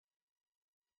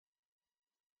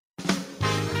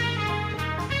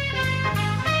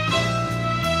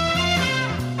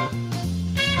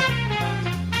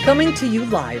Coming to you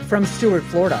live from Stuart,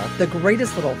 Florida, the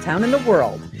greatest little town in the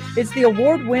world. It's the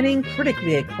award-winning,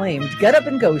 critically acclaimed Get Up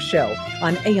and Go show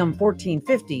on AM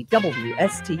 1450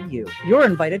 WSTU. You're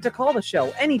invited to call the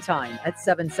show anytime at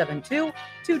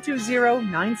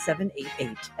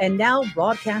 772-220-9788. And now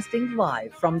broadcasting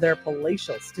live from their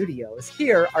palatial studios,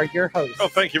 here are your hosts. Oh,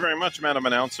 thank you very much, Madam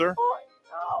Announcer.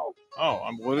 Oh,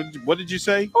 what did you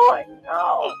say? Oh,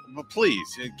 no. Well,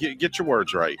 please, get your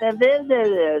words right.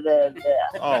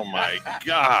 Oh, my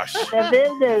gosh.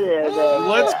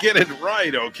 Let's get it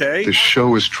right, okay? The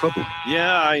show is trouble.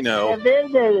 Yeah, I know. All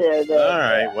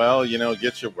right, well,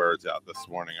 get your words out this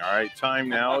morning, all right? Time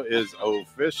now is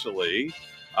officially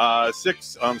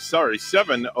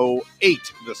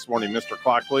 7:08 this morning. Mr.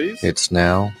 Clock, please. It's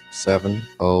now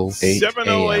 7:08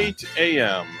 7:08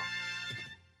 a.m.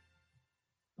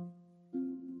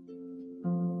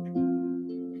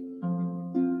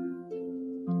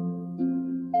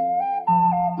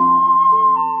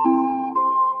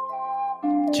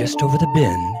 Just over the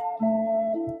bend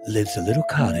lives a little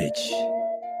cottage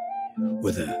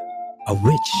with a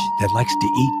witch that likes to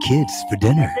eat kids for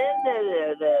dinner.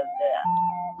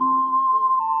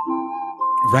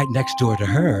 Right next door to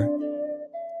her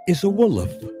is a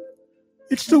wolf.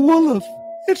 It's the wolf.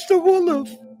 It's the wolf.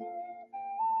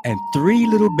 And 3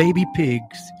 little baby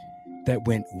pigs that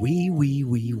went wee, wee,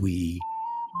 wee, wee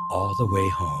all the way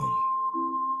home.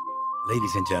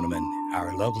 Ladies and gentlemen,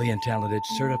 our lovely and talented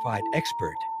certified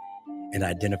expert in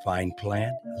identifying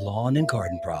plant, lawn, and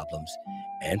garden problems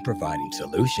and providing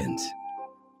solutions.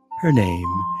 Her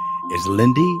name is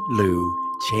Lindy Lou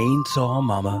Chainsaw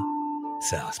Mama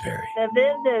Salisbury.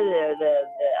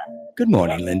 Good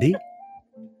morning, Lindy.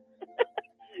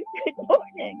 Good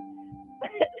morning.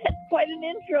 That's quite an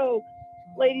intro,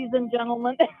 ladies and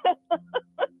gentlemen.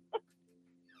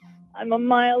 I'm a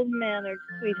mild-mannered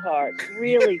sweetheart,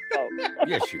 really, folks.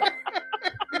 Yes, you are.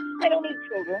 I don't eat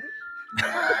children.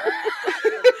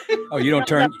 Oh, you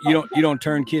don't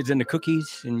turn kids into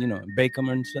cookies and bake them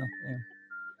and stuff. Yeah.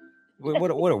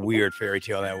 What a weird fairy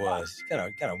tale that was. Got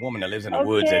a woman that lives in the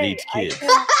woods that eats kids.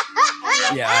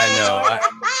 Yeah,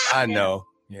 I know.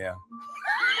 Yeah.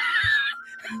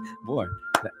 Boy,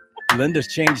 Linda's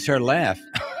changed her laugh.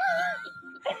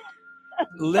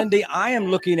 Lindy, I am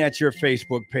looking at your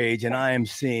Facebook page and I am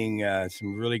seeing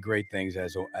some really great things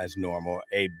as normal.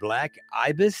 A black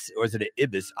ibis, or is it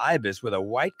an ibis with a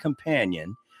white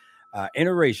companion,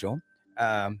 interracial.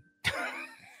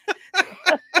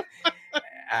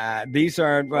 These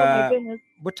are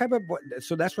what type of?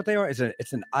 So that's what they are.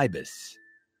 It's an ibis.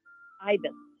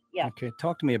 Ibis, yeah. Okay,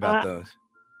 talk to me about those.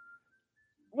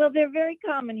 Well, they're very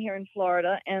common here in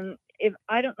Florida, and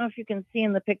I don't know if you can see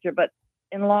in the picture, but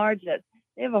enlarge it.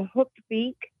 They have a hooked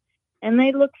beak, and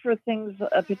they look for things,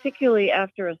 particularly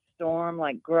after a storm,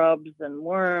 like grubs and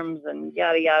worms and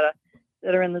yada yada,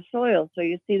 that are in the soil. So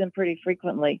you see them pretty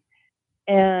frequently,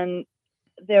 and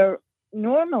they're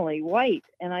normally white.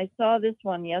 And I saw this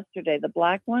one yesterday, the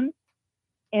black one,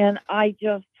 and I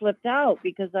just flipped out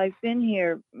because I've been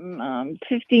here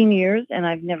 15 years and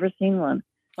I've never seen one.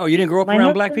 Oh, you didn't grow up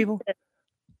around black people?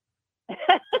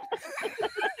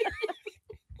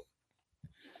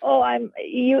 Oh,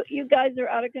 you guys are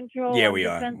out of control. Yeah, we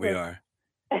are. We are.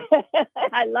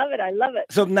 I love it.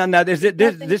 So now is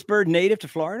this bird native to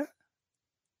Florida?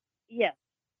 Yes.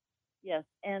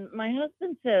 And my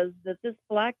husband says that this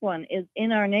black one is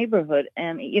in our neighborhood,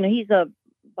 and he's a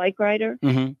bike rider,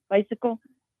 bicycle,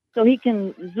 so he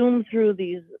can zoom through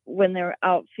these when they're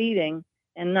out feeding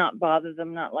and not bother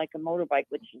them, not like a motorbike,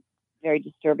 which is very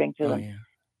disturbing to them. Yeah.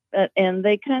 And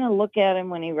they kind of look at him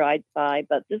when he rides by,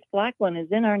 but this black one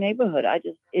is in our neighborhood.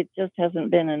 It just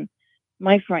hasn't been in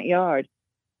my front yard.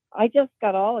 I just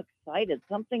got all excited.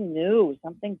 Something new,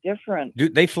 something different. Do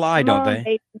they fly, don't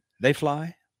they? They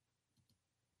fly?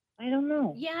 I don't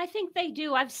know. Yeah, I think they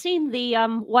do. I've seen the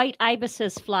white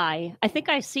ibises fly. I think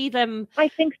I see them. I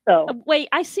think so.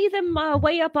 I see them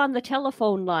way up on the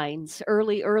telephone lines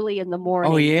early in the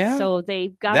morning. Oh, yeah? So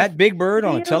they've got that big bird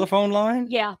on a telephone line?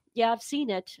 Yeah, I've seen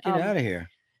it. Get out of here.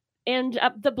 And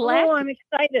the black. Oh, I'm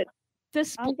excited.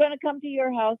 I'm going to come to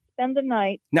your house, spend the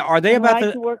night. Now, are they about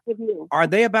to work with you? Are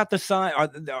they about the size?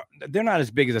 They're not as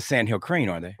big as a sandhill crane,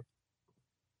 are they?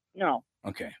 No.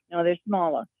 Okay. No, they're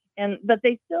smaller. But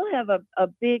they still have a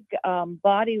big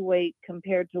body weight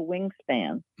compared to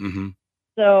wingspan. Mm-hmm.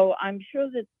 So I'm sure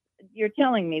that you're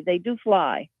telling me they do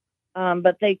fly,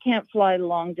 but they can't fly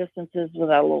long distances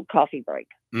without a little coffee break.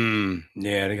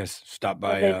 Yeah, they got to stop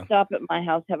by. They stop at my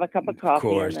house, have a cup of coffee,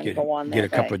 and then go on. Get a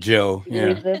cup of Joe.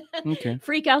 Yeah. Okay.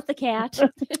 Freak out the cat.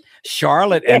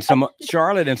 Charlotte and some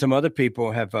other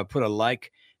people have put a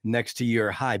like next to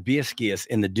your hibiscus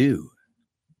in the dew.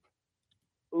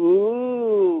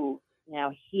 Ooh,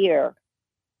 now here,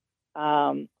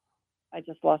 I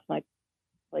just lost my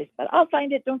place, but I'll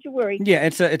find it. Don't you worry. Yeah,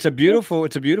 it's a beautiful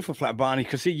flower, Bonnie.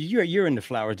 Because see, you're into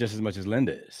flowers just as much as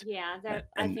Linda is. Yeah,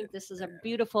 I think this is a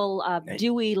beautiful,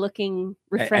 dewy looking,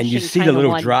 refreshing. And you see the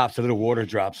little drops, the little water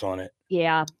drops on it.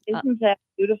 Yeah, isn't that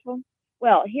beautiful?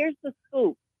 Well, here's the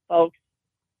scoop, folks.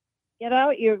 Get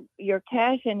out your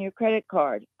cash and your credit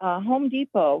card. Home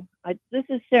Depot. This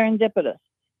is serendipitous.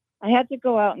 I had to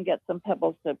go out and get some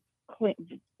pebbles to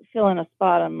fill in a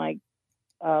spot on my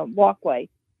walkway.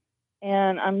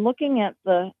 And I'm looking at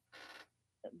the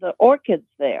orchids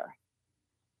there.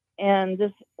 And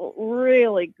this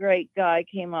really great guy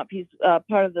came up. He's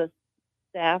part of the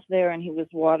staff there, and he was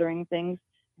watering things.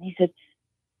 And he said,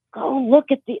 "Go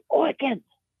look at the orchids."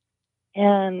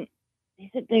 And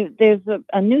he said, "There's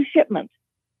a new shipment."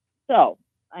 So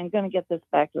I'm going to get this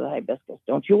back to the hibiscus.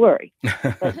 Don't you worry.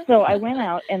 But, so I went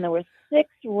out, and there were 6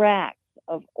 racks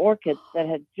of orchids that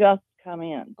had just come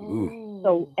in. Ooh.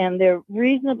 So, and they're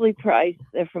reasonably priced.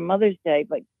 They're for Mother's Day,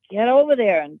 but get over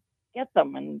there and get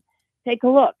them and take a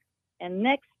look. And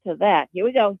next to that, here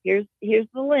we go. Here's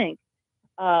the link.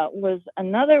 Was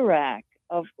another rack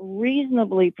of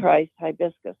reasonably priced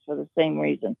hibiscus for the same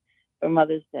reason, for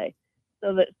Mother's Day.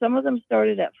 So that some of them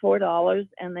started at $4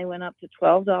 and they went up to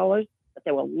 $12, but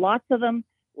there were lots of them,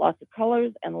 lots of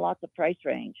colors, and lots of price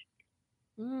range.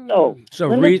 So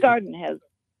Linda's garden has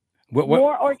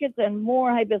more orchids and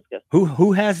more hibiscus.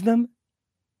 Who has them?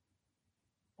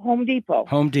 Home Depot.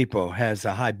 Home Depot has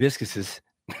hibiscuses.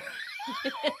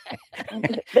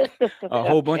 A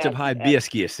whole bunch of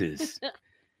hibiscuses.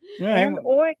 And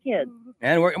orchids.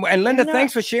 And Linda,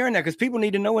 thanks for sharing that, because people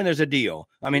need to know when there's a deal.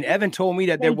 I mean, Evan told me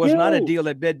that there was not a deal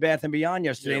at Bed Bath & Beyond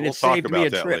yesterday, and it saved me a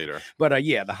trip. Later. But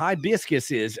yeah, the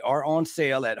hibiscuses are on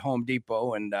sale at Home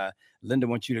Depot, and Linda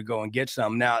wants you to go and get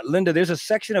some. Now, Linda, there's a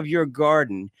section of your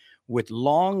garden with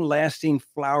long-lasting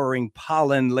flowering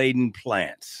pollen-laden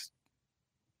plants.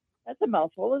 That's a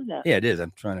mouthful, isn't it? Yeah, it is.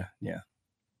 I'm trying to, yeah.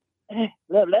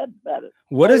 What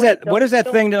is that? What is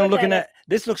that thing that I'm looking at?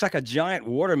 This looks like a giant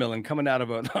watermelon coming out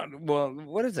of a. Well,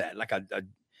 what is that? Like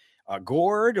a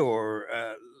gourd or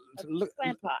a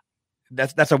plant pot?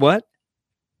 That's a what?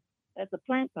 That's a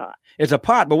plant pot. It's a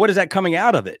pot, but what is that coming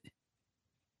out of it?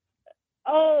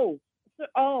 Oh,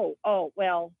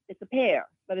 well, it's a pear,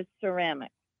 but it's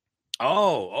ceramic.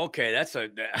 Oh, okay.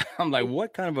 I'm like,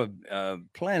 what kind of a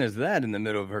plant is that in the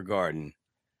middle of her garden?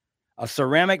 A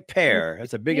ceramic pear.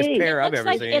 That's the biggest pear I've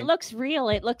ever seen. It looks real.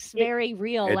 It looks very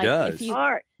real. It does. If you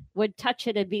would touch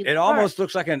it, it'd be. It almost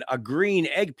looks like a green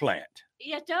eggplant.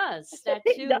 Yeah, it does. That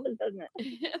too. It does, doesn't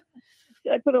it?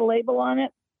 Should I put a label on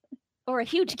it? Or a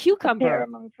huge cucumber. A pear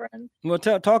among friends. Well,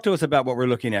 talk to us about what we're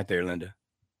looking at there, Linda.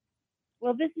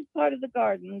 Well, this is part of the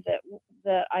garden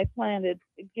that I planted,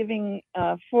 giving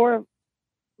for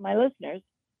my listeners,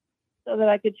 so that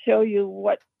I could show you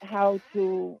how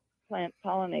to plant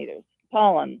pollen-laden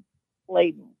plants,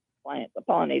 the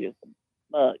pollinators,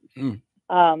 bugs.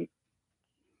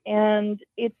 And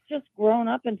it's just grown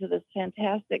up into this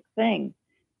fantastic thing.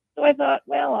 So I thought,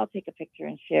 well, I'll take a picture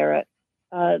and share it.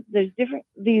 There's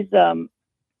these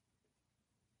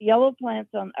yellow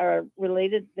plants are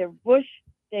related. They're bush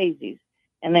daisies,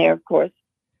 and they are, of course,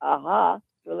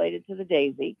 related to the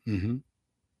daisy. Mm-hmm.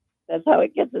 That's how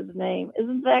it gets its name.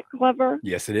 Isn't that clever?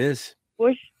 Yes, it is.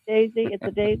 Bush daisy. It's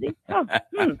a daisy.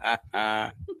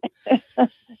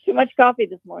 Too much coffee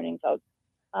this morning, folks.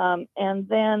 And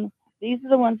then these are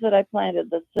the ones that I planted.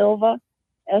 The Silva,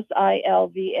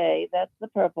 Silva. That's the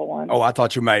purple one. Oh, I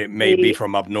thought you may be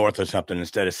from up north or something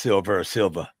instead of silver or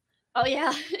silva. Oh,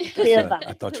 yeah. Silva.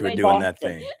 I thought you were doing that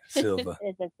thing. Silva.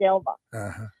 It's a Silva.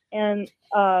 Uh-huh. And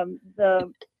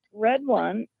the red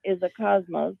one is a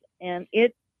Cosmos, and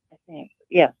it, I think,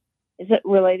 yes, is it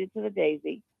related to the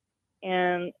daisy?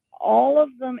 And all of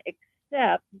them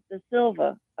except the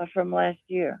Silva are from last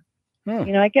year. You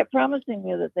know, I kept promising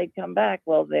you that they'd come back.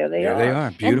 Well, there they are. There they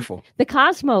are. Beautiful. And the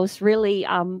Cosmos really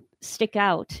stick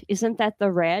out. Isn't that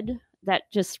the red that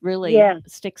just really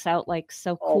sticks out like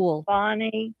so cool?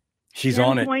 Bonnie. She's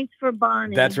on it. Points for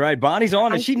Bonnie. That's right. Bonnie's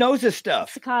on it. She knows this stuff.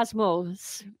 It's a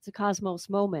Cosmos. It's a Cosmos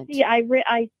moment. See,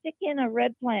 I stick in a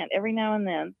red plant every now and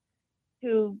then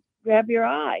to grab your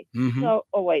eye. Mm-hmm. So,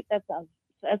 wait, that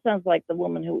sounds like the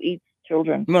woman who eats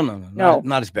children. No,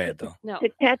 not as bad though. No. To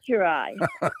catch your eye,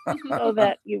 so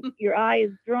that your eye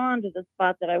is drawn to the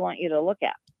spot that I want you to look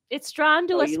at. It's drawn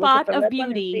to a spot of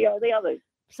beauty. See all the others.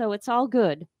 So it's all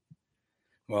good.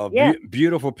 Well,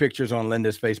 beautiful pictures on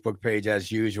Linda's Facebook page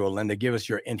as usual. Linda, give us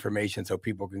your information so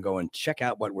people can go and check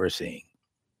out what we're seeing.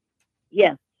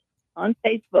 Yes. on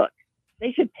Facebook.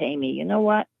 They should pay me. You know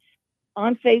what?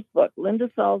 On Facebook, Linda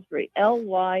Salisbury,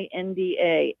 LYNDA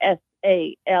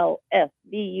SALSBURY.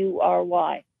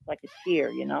 It's like a cheer,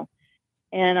 you know.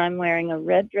 And I'm wearing a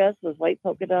red dress with white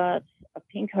polka dots, a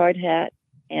pink hard hat,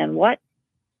 and what?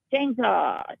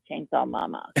 Chainsaw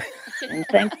Mama. And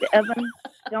thanks to Evan,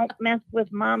 don't mess with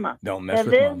Mama. Don't mess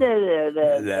with Mama.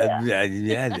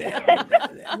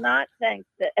 Not thanks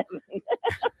to Evan.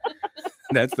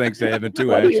 That's thanks to Evan too,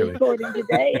 What are you actually. recording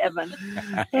today, Evan?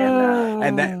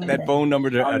 And that phone number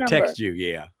to text you,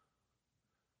 yeah.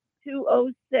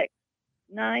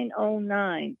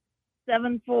 206-909-7473.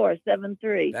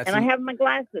 And I have my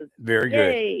glasses. Very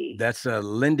Yay. good. That's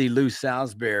Lou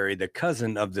Salisbury, the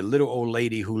cousin of the little old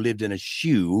lady who lived in a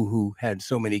shoe, who had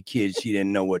so many kids she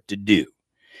didn't know what to do.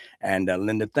 And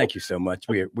Linda, thank you so much.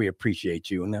 We appreciate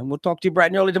you. And we'll talk to you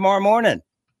bright and early tomorrow morning.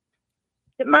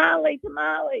 Tamale.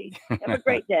 Have a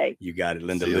great day. You got it,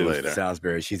 Linda See you Lou later.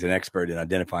 Salisbury. She's an expert in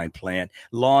identifying plant,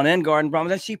 lawn, and garden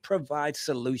problems, and she provides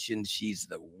solutions. She's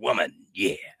the woman.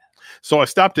 Yeah. So I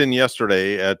stopped in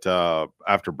yesterday at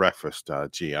after breakfast. I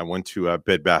went to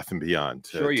Bed Bath & Beyond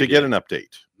to get an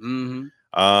update. Mm-hmm.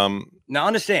 Now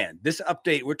understand, this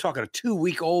update, we're talking a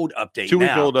 2-week-old update.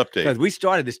 2-week-old update. Because we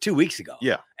started this 2 weeks ago.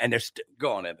 Yeah. And they're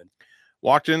go on, Evan.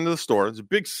 Walked into the store. There's a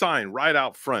big sign right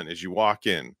out front as you walk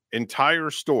in. Entire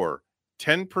store,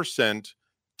 10%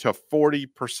 to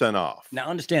 40% off. Now,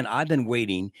 understand, I've been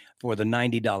waiting for the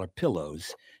 $90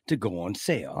 pillows to go on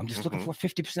sale. I'm just looking for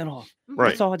 50% off. Right.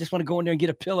 That's all. I just want to go in there and get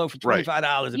a pillow for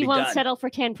 $25. You won't settle for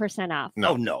 10% off.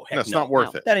 No, no. That's not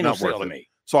worth it. That ain't not no worth sale it to me.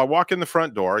 So I walk in the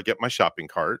front door, I get my shopping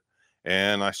cart,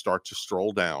 and I start to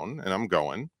stroll down, and I'm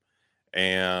going.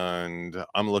 And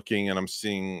I'm looking and I'm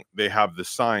seeing they have the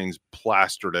signs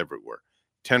plastered everywhere.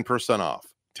 10% off,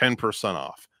 10%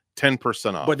 off,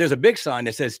 10% off. But there's a big sign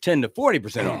that says 10 to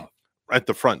 40% off. At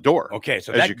the front door. Okay,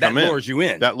 so as that lures you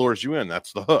in. That lures you in.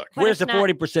 That's the hook. Where's the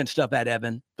 40% stuff at,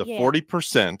 Evan? The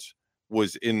 40%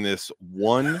 was in this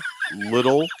one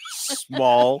little,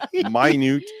 small,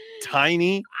 minute,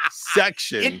 tiny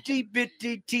section. Itty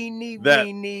bitty teeny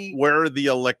weeny. Where the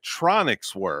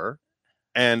electronics were,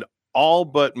 and all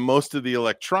but most of the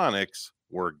electronics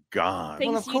were gone.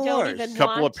 Things you don't even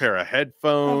couple want. of pair of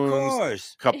headphones. Of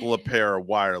course. Couple of pair of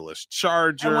wireless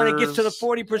chargers. And when it gets to the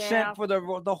 40% for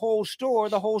the whole store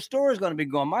is going to be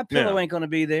gone. My pillow ain't going to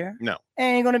be there. No.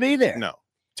 Ain't going to be there. No.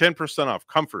 10% off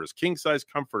comforters, king size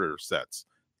comforter sets.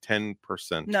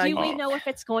 10% Do we know if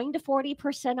it's going to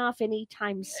 40% off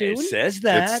anytime soon? It says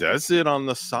that. It says it on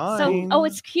the sign. So,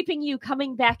 it's keeping you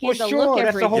coming back in to sure, look that's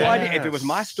every the whole day. idea. If it was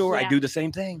my store, I'd do the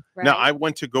same thing. Right? Now, I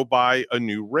went to go buy a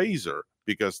new razor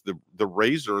because the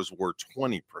razors were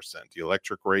 20%, the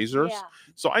electric razors. Yeah.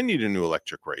 So I need a new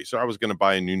electric razor. I was going to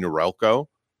buy a new Norelco,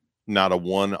 not a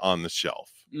one on the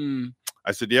shelf.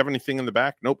 I said, do you have anything in the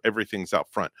back? Nope, everything's out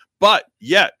front. But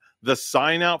yet the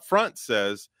sign out front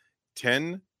says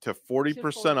 10 to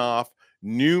 40% off,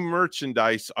 new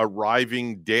merchandise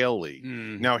arriving daily.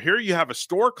 Now, here you have a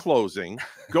store closing,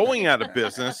 going out of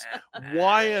business.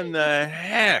 Why in the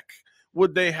heck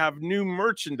would they have new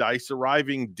merchandise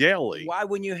arriving daily? Why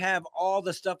wouldn't you have all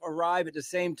the stuff arrive at the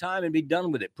same time and be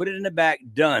done with it? Put it in the back,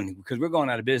 done, because we're going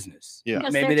out of business. Yeah.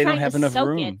 Because maybe they don't have enough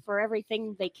room. It for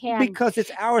everything they can. Because it's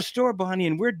our store, Bonnie,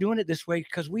 and we're doing it this way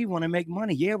because we want to make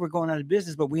money. Yeah, we're going out of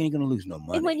business, but we ain't going to lose no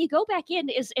money. And when you go back in,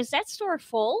 is that store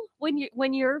full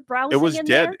when you're browsing? It was in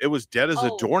dead. There? It was dead as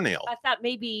a doornail. I thought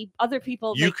maybe other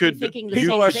people You could- be thinking the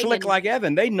People same are thing slick and- like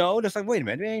Evan. They know. It's like, wait a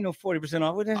minute, there ain't no 40%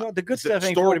 off. The good stuff The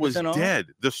ain't store 40% was off. dead.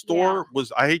 The store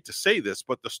was, I hate to say this,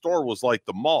 but the store was like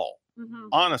the mall.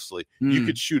 Honestly, you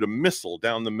could shoot a missile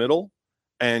down the middle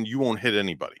and you won't hit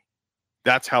anybody.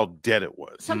 That's how dead it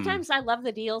was. Sometimes I love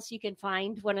the deals you can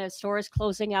find when a store is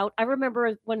closing out. I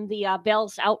remember when the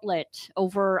Bell's Outlet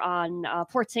over on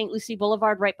Port St. Lucie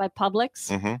Boulevard, right by Publix,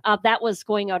 that was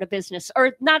going out of business.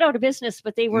 Or not out of business,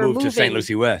 but they were moved moving to St.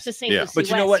 Lucie West. To St. Lucie But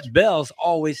you know West. what? Bell's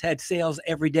always had sales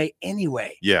every day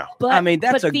anyway. Yeah. But, I mean,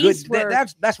 that's but a good, these were-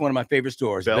 that's one of my favorite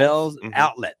stores. Bell's? Bell's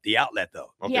Outlet, the outlet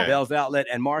though. Okay. Yeah. Bell's Outlet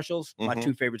and Marshall's, my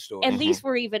two favorite stores. And these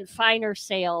were even finer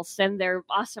sales than their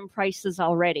awesome prices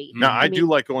already. Now, I do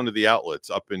like going to the outlets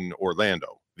up in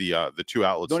Orlando. The two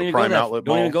outlets, Don't the even go Prime that- Outlet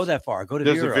don't even malls. go that far. Go to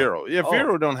There's Vero. a Vero. Yeah, Oh.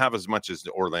 Vero don't have as much as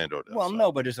Orlando does. Well, no,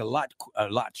 but there's a lot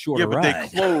shorter Yeah, but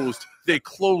ride. they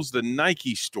closed the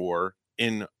Nike store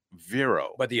in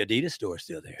Vero. But the Adidas store is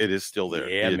still there. It is still there.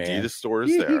 Yeah, the man. Adidas store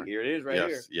is there. Here it is right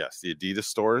here. Yes, the Adidas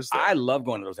store is there. I love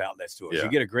going to those outlet stores. Yeah. You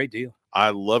get a great deal.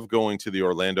 I love going to the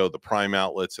Orlando, the Prime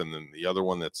Outlets, and then the other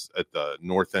one that's at the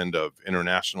north end of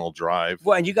International Drive.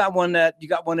 Well, and you got one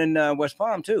in West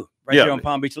Palm too, right Yeah. there on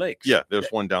Palm Beach Lakes. Yeah, there's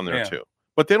one down there Yeah. too.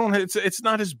 but they don't have, it's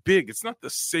not as big. It's not the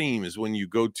same as when you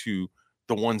go to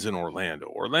the ones in Orlando.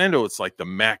 Orlando, it's like the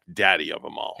Mac Daddy of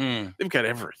them all. They've got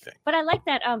everything. But I like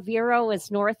that Vero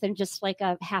is north and just like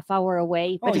a half hour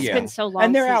away. But it's been so long.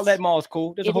 And their outlet mall is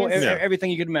cool. There's It everything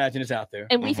you could imagine is out there.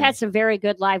 And we've had some very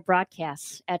good live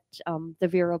broadcasts at the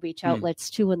Vero Beach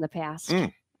outlets too in the past.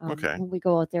 Okay. When we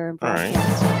go out there and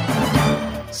broadcast.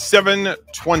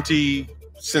 7:20.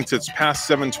 Since it's past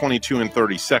 7:22 and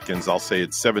 30 seconds, I'll say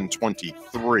it's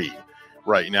 7:23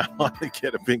 right now on the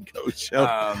Get Up and Go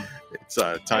show. It's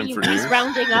time for news.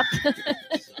 Rounding up.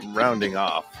 Rounding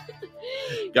off.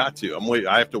 Got to.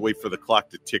 I have to wait for the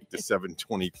clock to tick to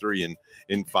 7:23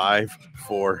 in 5,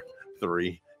 4,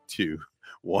 3, 2,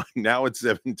 1. Now it's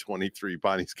 7:23.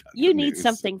 Bonnie's got You need news.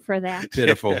 something for that.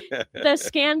 Pitiful. The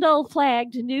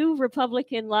scandal-plagued new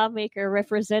Republican lawmaker,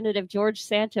 Representative George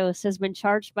Santos, has been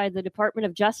charged by the Department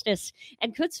of Justice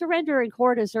and could surrender in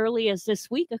court as early as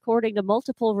this week, according to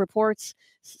multiple reports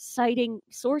citing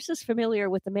sources familiar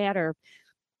with the matter.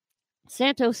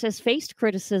 Santos has faced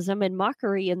criticism and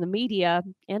mockery in the media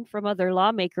and from other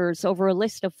lawmakers over a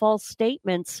list of false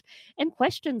statements and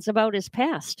questions about his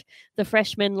past. The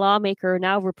freshman lawmaker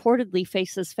now reportedly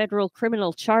faces federal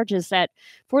criminal charges that,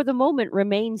 for the moment,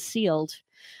 remain sealed.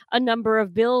 A number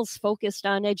of bills focused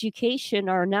on education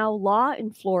are now law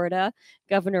in Florida.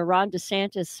 Governor Ron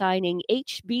DeSantis signing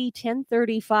HB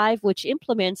 1035, which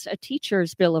implements a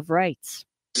teacher's Bill of Rights.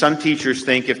 Some teachers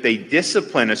think if they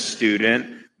discipline a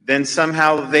student, then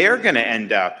somehow they're going to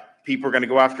end up, people are going to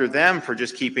go after them for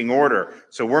just keeping order.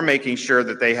 So we're making sure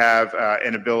that they have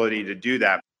an ability to do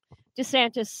that.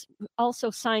 DeSantis also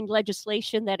signed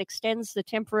legislation that extends the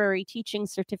temporary teaching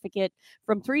certificate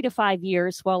from 3 to 5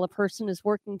 years while a person is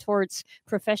working towards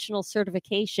professional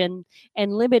certification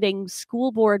and limiting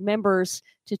school board members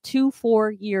to 2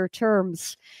 4-year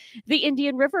terms. The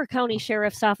Indian River County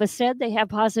Sheriff's Office said they have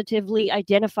positively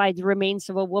identified the remains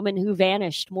of a woman who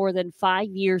vanished more than 5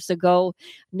 years ago,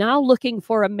 now looking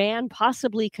for a man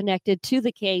possibly connected to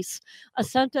the case.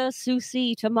 Assunta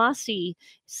Susi Tomasi,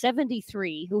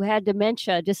 73, who had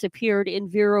dementia, disappeared in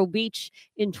Vero Beach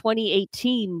in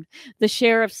 2018. The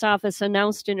sheriff's office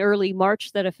announced in early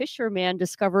March that a fisherman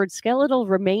discovered skeletal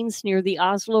remains near the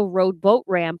Oslo Road boat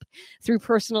ramp. Through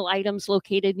personal items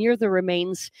located near the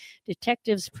remains,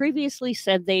 detectives previously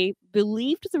said they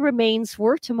believed the remains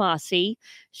were Tomasi.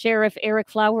 Sheriff Eric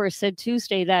Flowers said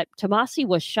Tuesday that Tomasi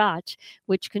was shot,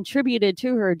 which contributed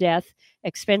to her death.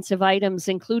 Expensive items,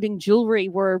 including jewelry,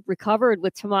 were recovered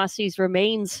with Tomasi's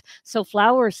remains, so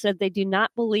Flowers said they do not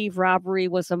believe robbery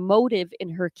was a motive in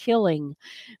her killing.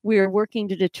 We are working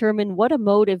to determine what a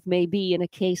motive may be in a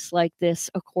case like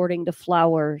this, according to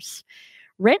Flowers.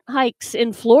 Rent hikes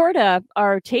in Florida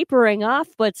are tapering off,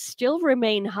 but still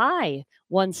remain high,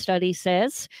 one study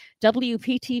says.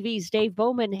 WPTV's Dave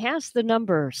Bowman has the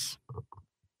numbers.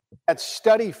 That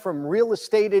study from Real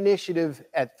Estate Initiative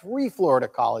at 3 Florida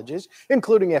colleges,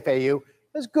 including FAU,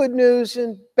 has good news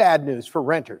and bad news for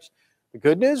renters. The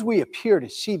good news, we appear to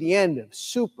see the end of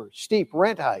super steep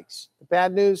rent hikes. The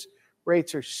bad news,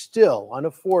 rates are still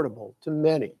unaffordable to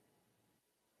many.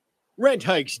 Rent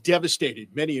hikes devastated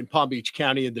many in Palm Beach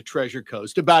County and the Treasure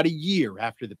Coast about a year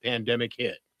after the pandemic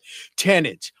hit.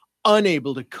 Tenants,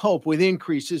 unable to cope with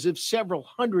increases of several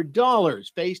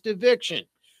 $100s, faced eviction.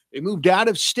 They moved out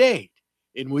of state,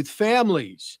 in with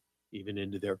families, even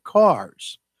into their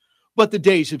cars. But the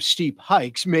days of steep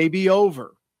hikes may be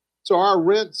over. So our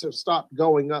rents have stopped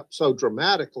going up so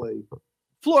dramatically.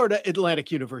 Florida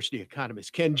Atlantic University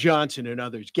economist Ken Johnson and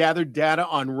others gathered data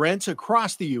on rents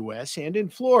across the U.S. and in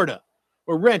Florida,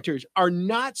 where renters are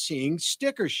not seeing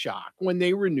sticker shock when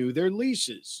they renew their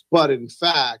leases. But in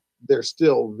fact, they're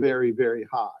still very, very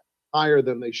high, higher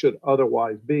than they should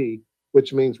otherwise be,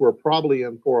 which means we're probably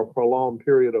in for a prolonged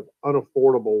period of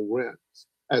unaffordable rents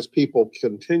as people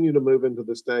continue to move into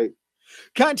the state.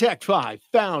 Contact 5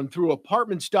 found through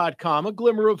apartments.com a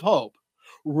glimmer of hope.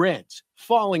 Rents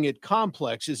falling at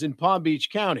complexes in Palm Beach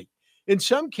County, in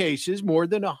some cases more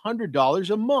than $100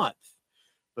 a month.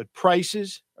 But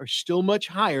prices are still much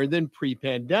higher than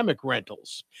pre-pandemic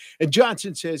rentals. And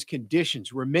Johnson says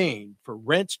conditions remain for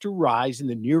rents to rise in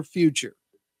the near future.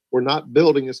 We're not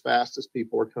building as fast as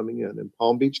people are coming in. In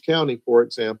Palm Beach County, for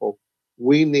example,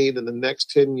 we need in the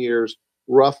next 10 years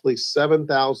roughly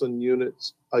 7,000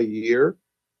 units a year.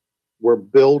 We're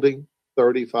building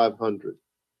 3,500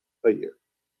 a year.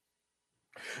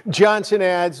 Johnson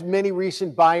adds many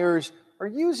recent buyers are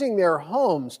using their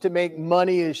homes to make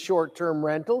money as short-term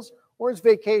rentals or as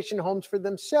vacation homes for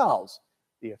themselves.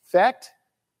 The effect?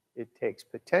 It takes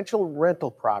potential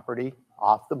rental property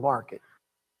off the market.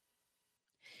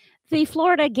 The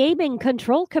Florida Gaming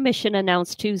Control Commission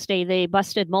announced Tuesday they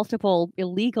busted multiple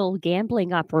illegal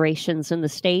gambling operations in the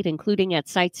state, including at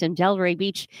sites in Delray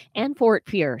Beach and Fort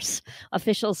Pierce.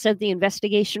 Officials said the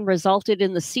investigation resulted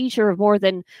in the seizure of more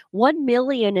than $1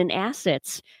 million in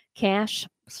assets, cash,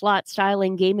 slot-style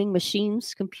and gaming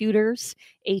machines, computers,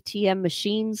 ATM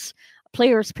machines.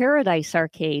 Players Paradise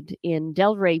Arcade in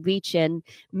Delray Beach and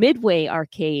Midway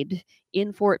Arcade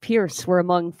in Fort Pierce were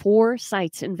among 4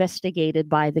 sites investigated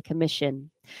by the commission.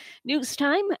 News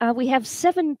time, we have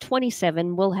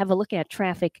 7:27. We'll have a look at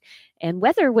traffic and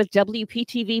weather with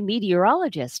WPTV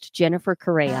meteorologist Jennifer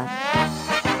Correa.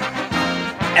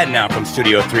 And now from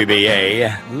Studio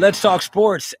 3BA, let's talk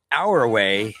sports our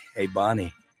way. Hey,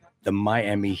 Bonnie, the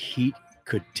Miami Heat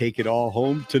could take it all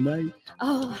home tonight.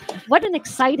 Oh, what an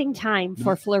exciting time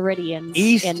for Floridians.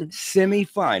 East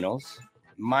semifinals.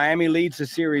 Miami leads the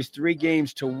series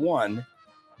 3-1.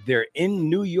 They're in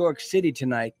New York City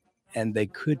tonight, and they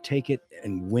could take it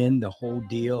and win the whole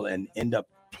deal and end up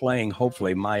playing,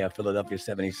 hopefully, Philadelphia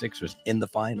 76ers in the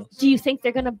finals. Do you think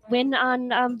they're going to win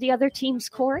on the other team's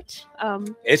court?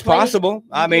 It's possible.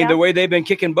 I mean, the way they've been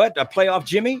kicking butt, a playoff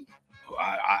Jimmy,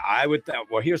 I would –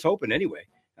 well, here's hoping anyway.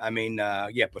 I mean,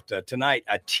 but tonight,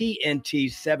 a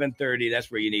TNT 7:30, that's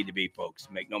where you need to be, folks.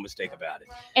 Make no mistake about it.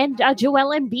 And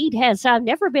Joel Embiid has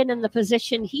never been in the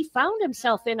position he found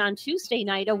himself in on Tuesday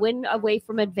night, a win away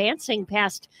from advancing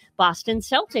past Boston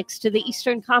Celtics to the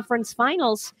Eastern Conference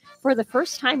Finals for the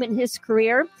first time in his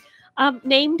career.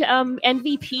 Named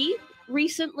MVP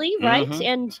recently, right? Mm-hmm.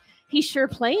 And he's sure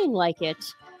playing like it.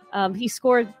 He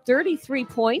scored 33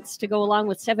 points to go along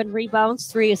with 7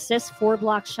 rebounds, 3 assists, 4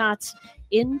 block shots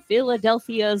in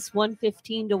Philadelphia's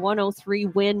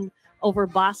 115-103 win over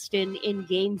Boston in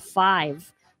Game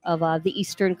 5 of the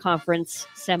Eastern Conference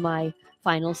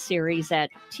semifinal series at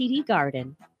TD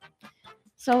Garden.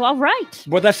 So, all right.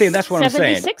 Well, that's what I'm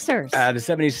saying. 76ers. The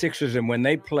 76ers, and when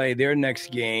they play their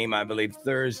next game, I believe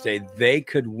Thursday, they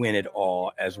could win it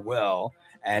all as well.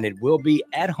 And it will be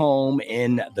at home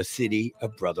in the city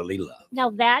of brotherly love.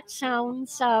 Now that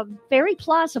sounds very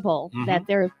plausible that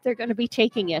they're going to be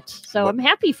taking it. So I'm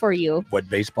happy for you. What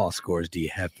baseball scores do you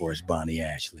have for us, Bonnie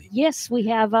Ashley? Yes, we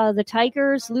have the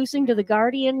Tigers losing to the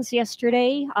Guardians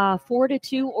yesterday.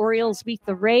 4-2, Orioles beat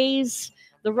the Rays.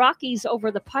 The Rockies over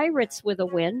the Pirates with a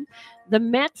win. The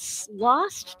Mets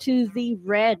lost to the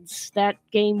Reds. That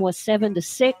game was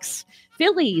 7-6.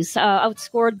 Phillies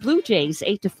outscored Blue Jays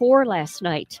 8-4 last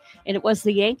night, and it was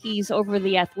the Yankees over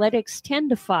the Athletics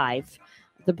 10-5.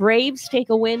 The Braves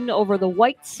take a win over the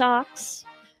White Sox,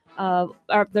 or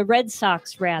the Red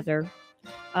Sox rather.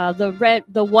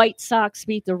 The White Sox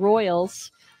beat the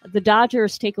Royals. The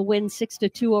Dodgers take a win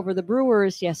 6-2 over the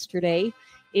Brewers yesterday.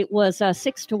 It was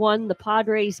 6-1. The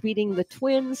Padres beating the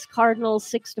Twins. Cardinals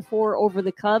 6-4 over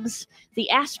the Cubs. The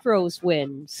Astros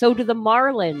win. So do the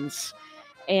Marlins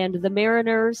and the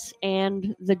Mariners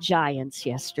and the Giants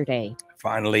yesterday.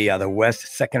 Finally, the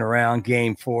West second round,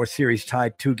 Game 4, series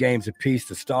tied 2 games apiece.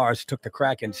 The Stars took the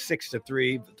Kraken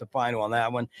 6-3, the final on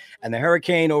that one. And the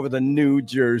Hurricane over the New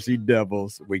Jersey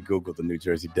Devils. We Googled the New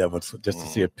Jersey Devils just to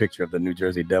see a picture of the New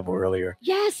Jersey Devil earlier.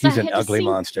 Yes, he's an ugly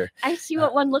monster. I see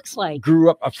what one looks like.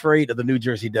 Grew up afraid of the New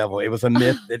Jersey Devil. It was a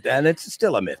myth, and it's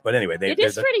still a myth. But anyway, it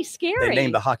is pretty scary. They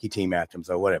named the hockey team after him,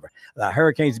 so whatever. The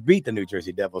Hurricanes beat the New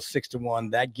Jersey Devils 6-1.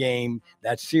 That game,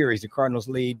 that series, the Cardinals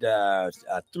lead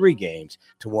 3-1,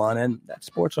 and that's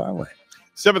sports our way.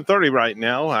 7:30 right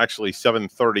now, actually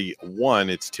 7:31.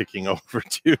 It's ticking over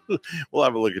to. We'll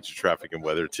have a look at your traffic and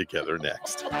weather together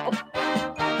next.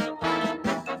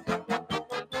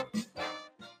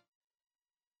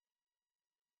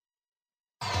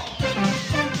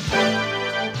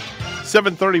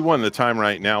 7:31 the time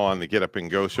right now on the Get Up and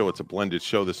Go show. It's a blended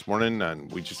show this morning, and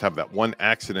we just have that one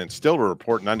accident still to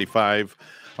report. 95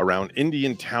 around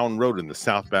Indian Town Road in the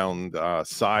southbound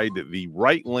side. The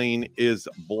right lane is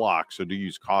blocked, so do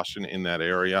use caution in that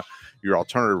area. Your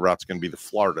alternative route's going to be the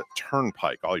Florida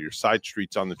Turnpike. All your side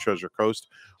streets on the Treasure Coast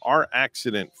are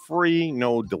accident-free,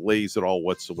 no delays at all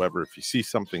whatsoever. If you see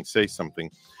something, say something.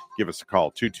 Give us a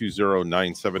call,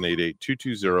 220-9788,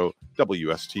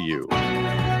 220-WSTU.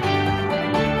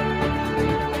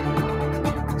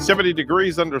 70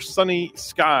 degrees under sunny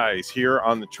skies here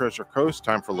on the Treasure Coast.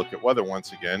 Time for a look at weather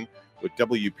once again with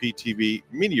WPTV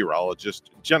meteorologist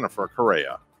Jennifer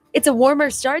Correa. It's a warmer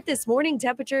start this morning.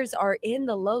 Temperatures are in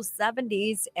the low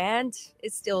 70s and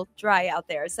it's still dry out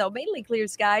there. So mainly clear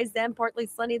skies, then partly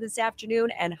sunny this afternoon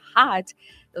and hot.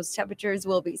 Those temperatures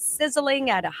will be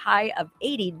sizzling at a high of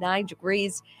 89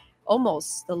 degrees.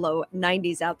 almost the low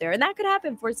 90s out there. And that could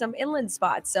happen for some inland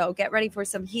spots. So get ready for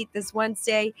some heat this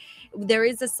Wednesday. There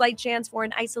is a slight chance for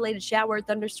an isolated shower or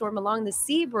thunderstorm along the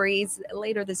sea breeze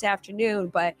later this afternoon.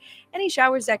 But any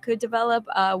showers that could develop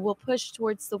will push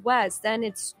towards the west. Then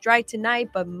it's dry tonight,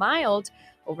 but mild.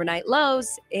 Overnight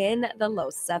lows in the low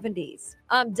 70s.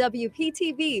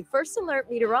 WPTV First Alert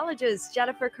meteorologist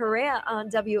Jennifer Correa on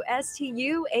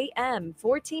WSTU AM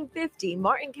 1450,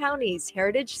 Martin County's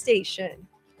Heritage Station.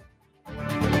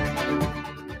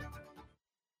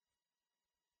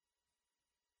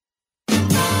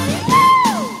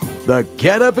 The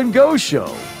Get Up and Go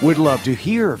Show would love to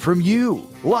hear from you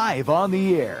live on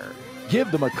the air.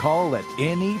 Give them a call at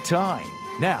any time.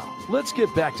 Now, let's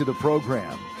get back to the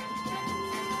program.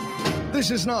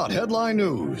 This is not headline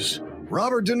news.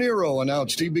 Robert De Niro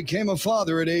announced he became a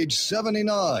father at age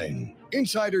 79.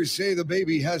 Insiders say the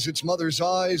baby has its mother's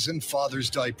eyes and father's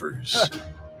diapers.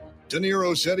 De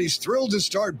Niro said he's thrilled to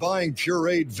start buying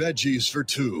pureed veggies for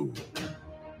two.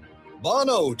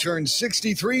 Bono turned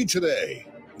 63 today.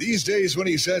 These days when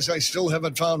he says, "I still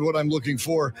haven't found what I'm looking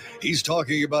for," he's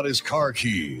talking about his car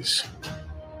keys.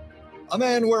 A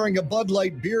man wearing a Bud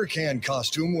Light beer can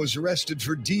costume was arrested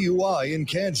for DUI in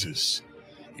Kansas.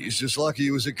 He's just lucky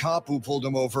he was a cop who pulled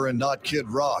him over and not Kid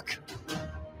Rock.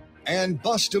 And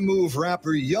Bust-A-Move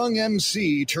rapper Young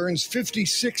MC turns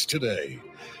 56 today.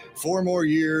 4 more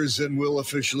years and we'll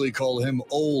officially call him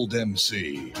Old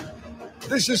MC.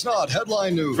 This is not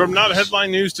headline news. From not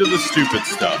headline news to the stupid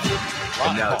stuff.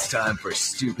 And now it's time for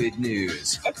Stupid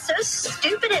News. It's so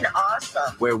stupid and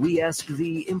awesome. Where we ask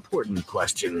the important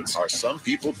questions. Are some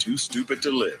people too stupid to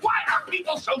live? Why are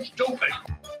people so stupid?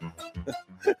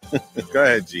 Go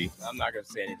ahead, G. I'm not going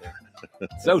to say anything.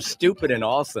 So stupid and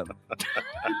awesome.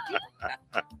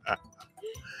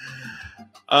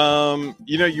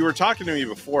 You were talking to me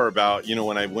before about,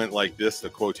 when I went like this, the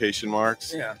quotation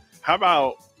marks. Yeah. How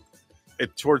about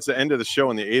towards the end of the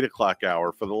show in the 8 o'clock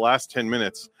hour, for the last 10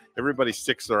 minutes, everybody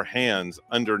sticks their hands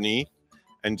underneath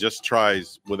and just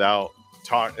tries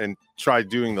try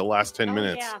doing the last 10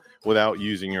 minutes without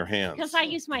using your hands. Because I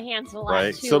use my hands a lot,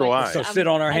 right? too. So do I. So sit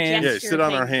on our hands? Yeah, sit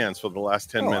on our hands for the last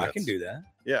 10 minutes. I can do that.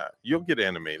 Yeah, you'll get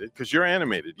animated because you're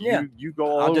animated. Yeah. You go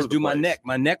all I'll over just the do my place. neck.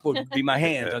 My neck will be my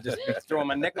hands. I'll just be throwing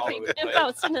my neck all over the place.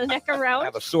 Bouncing the neck around. I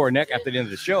have a sore neck after the end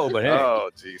of the show, but hey.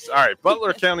 Oh, geez. All right.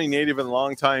 Butler County native and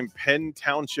longtime Penn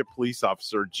Township police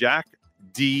officer Jack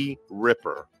D.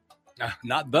 Ripper.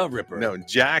 Not the Ripper. No,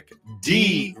 Jack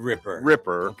D.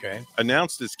 Ripper. Okay.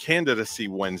 Announced his candidacy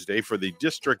Wednesday for the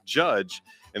district judge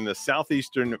in the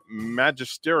Southeastern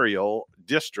Magisterial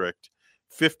District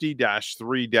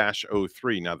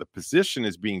 50-3-03. Now, the position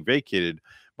is being vacated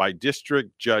by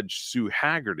District Judge Sue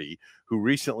Haggerty, who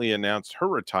recently announced her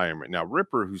retirement. Now,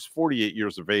 Ripper, who's 48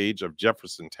 years of age, of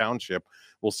Jefferson Township,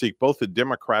 will seek both the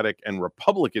Democratic and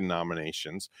Republican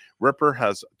nominations. Ripper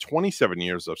has 27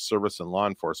 years of service in law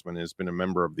enforcement and has been a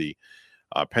member of the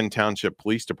Penn Township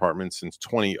Police Department since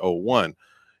 2001.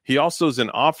 He also is an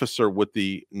officer with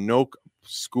the Noke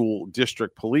School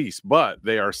District Police, but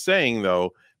they are saying,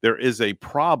 though, there is a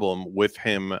problem with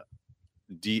him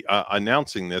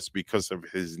announcing this because of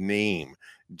his name,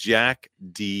 Jack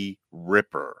D.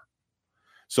 Ripper.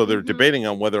 So they're debating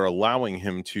on whether allowing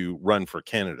him to run for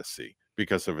candidacy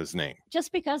because of his name.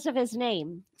 Just because of his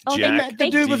name. Jack the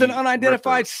dude was an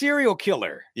unidentified serial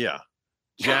killer. Yeah.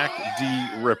 Jack D.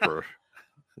 Ripper.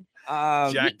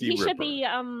 Jack D. He should be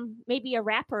maybe a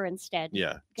rapper instead.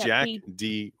 Yeah. Jack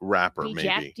D. Rapper, maybe.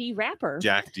 Jack D. Rapper.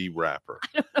 Jack D. Rapper.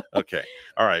 Okay.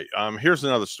 All right. Here's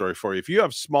another story for you. If you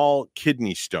have small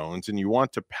kidney stones and you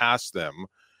want to pass them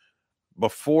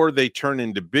before they turn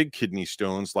into big kidney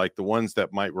stones, like the ones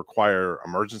that might require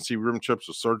emergency room trips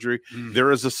or surgery,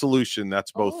 there is a solution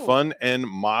that's both fun and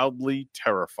mildly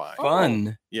terrifying.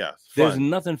 Fun? Yeah. There's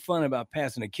nothing fun about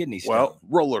passing a kidney stone. Well,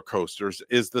 roller coasters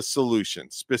is the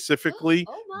solution, specifically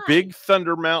Big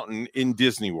Thunder Mountain in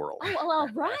Disney World. Oh, all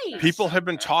right. People have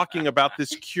been talking about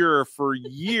this cure for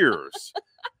years.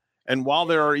 And while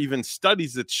there are even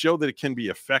studies that show that it can be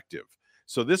effective.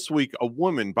 So this week, a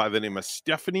woman by the name of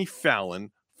Stephanie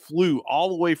Fallon flew all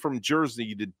the way from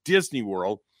Jersey to Disney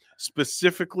World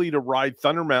specifically to ride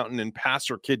Thunder Mountain and pass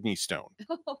her kidney stone.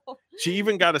 She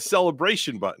even got a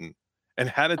celebration button and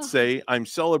had it say, "I'm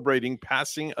celebrating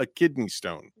passing a kidney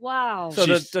stone." Wow. So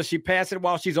does she pass it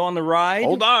while she's on the ride?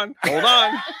 Hold on.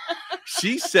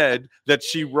 She said that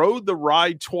she rode the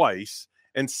ride twice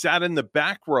and sat in the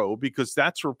back row because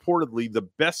that's reportedly the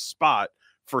best spot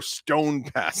for stone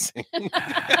passing.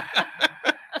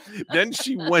 Then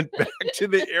she went back to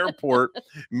the airport,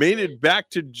 made it back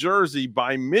to Jersey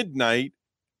by midnight.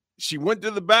 She went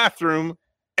to the bathroom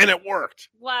And it worked.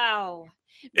 Wow.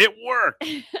 It worked.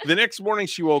 The next morning,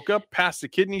 she woke up, passed a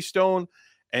kidney stone,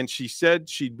 and she said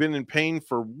she'd been in pain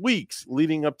for weeks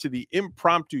leading up to the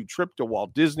impromptu trip to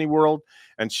Walt Disney World,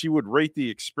 and she would rate the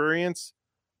experience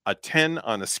a 10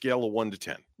 on a scale of 1 to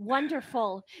 10.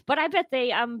 Wonderful. But I bet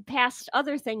they passed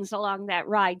other things along that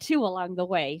ride, too, along the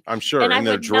way. I'm sure, and in I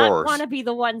their would drawers. not want to be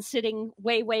the one sitting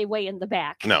way, way, way in the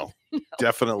back. No,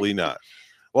 definitely not.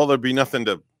 Well, there'd be nothing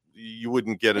to, you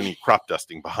wouldn't get any crop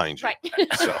dusting behind you.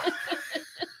 Right. So.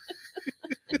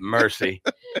 Mercy.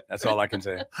 That's all I can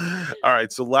say. All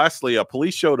right. So lastly,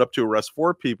 police showed up to arrest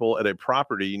 4 people at a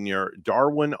property near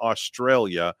Darwin,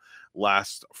 Australia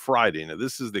last Friday. Now,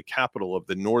 this is the capital of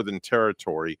the Northern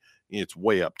Territory. It's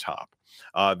way up top.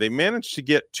 They managed to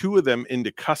get 2 of them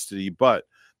into custody, but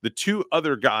the 2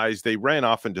 other guys, they ran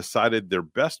off and decided their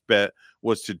best bet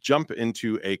was to jump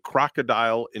into a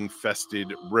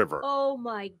crocodile-infested river. Oh,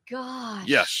 my gosh.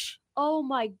 Yes. Oh,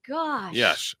 my gosh.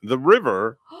 Yes. The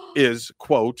river is,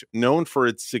 quote, known for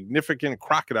its significant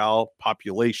crocodile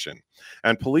population.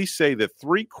 And police say that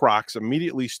 3 crocs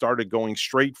immediately started going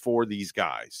straight for these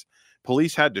guys.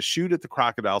 Police had to shoot at the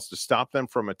crocodiles to stop them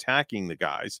from attacking the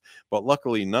guys, but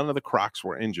luckily none of the crocs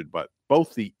were injured. But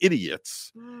both the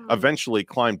idiots eventually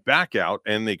climbed back out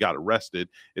and they got arrested.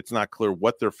 It's not clear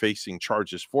what they're facing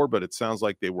charges for, but it sounds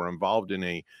like they were involved in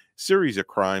a series of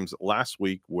crimes last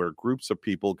week where groups of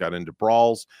people got into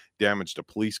brawls, damaged a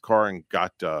police car, and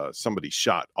got somebody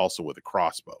shot also with a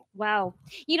crossbow. Wow.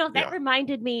 You know, that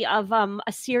reminded me of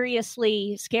a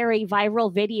seriously scary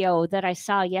viral video that I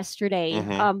saw yesterday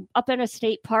up in a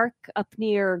state park up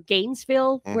near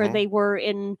Gainesville, where they were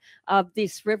in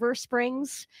these river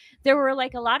springs. There were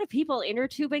like a lot of people inner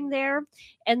tubing there.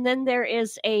 And then there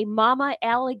is a mama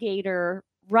alligator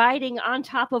riding on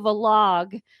top of a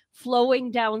log,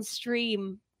 flowing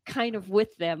downstream kind of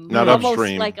with them. Not almost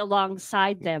upstream. like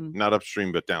alongside them. Not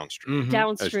upstream, but downstream.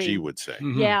 Downstream. As G would say.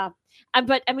 Yeah.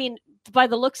 But I mean, by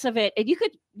the looks of it, and you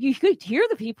could hear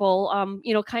the people,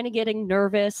 kind of getting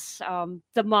nervous.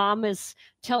 The mom is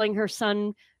telling her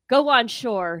son, go on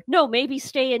shore. No, maybe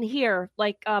stay in here.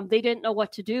 Like they didn't know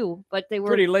what to do, but they were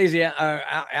pretty lazy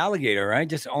alligator, right?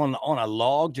 Just on a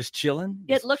log, just chilling.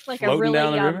 It looked like a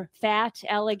really fat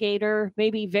alligator,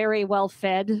 maybe very well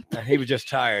fed. He was just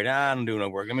tired. I don't do no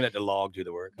work. Let me let the log do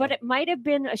the work. But it might have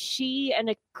been a she, and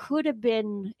it could have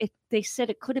been. They said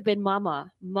it could have been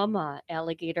mama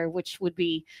alligator, which would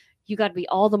be. You got to be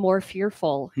all the more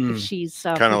fearful if she's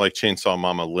kind of like Chainsaw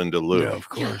Mama Linda Lou. Yeah, of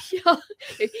course.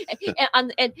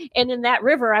 and in that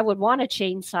river, I would want a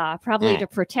chainsaw probably to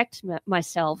protect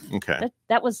myself. Okay,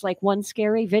 that was like one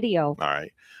scary video. All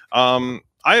right,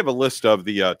 I have a list of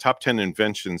the top 10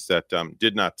 inventions that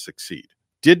did not succeed.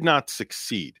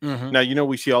 Now,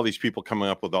 we see all these people coming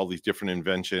up with all these different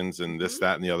inventions and this,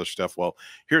 that, and the other stuff. Well,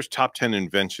 here's top 10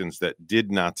 inventions that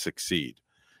did not succeed.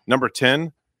 Number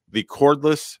 10, the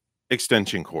cordless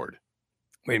extension cord.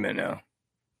 Wait a minute now.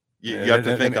 You have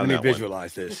to think on that. Let me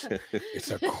visualize this.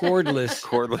 It's a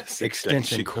cordless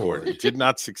extension cord. Did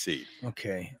not succeed.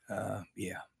 Okay.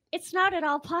 Yeah. It's not at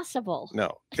all possible.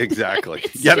 No, exactly.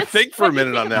 You got to think for a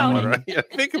minute on that one, right? Yeah,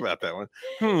 think about that one.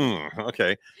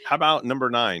 Okay. How about number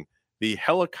 9, the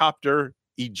helicopter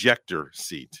ejector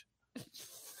seat?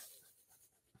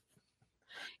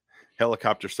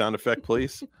 Helicopter sound effect,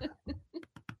 please.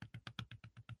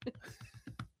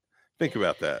 Think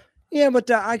about that. Yeah, but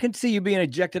I can see you being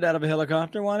ejected out of a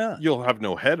helicopter. Why not? You'll have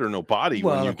no head or no body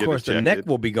when you get ejected. Well, of course, the neck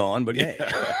will be gone, but hey.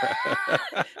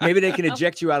 Maybe they can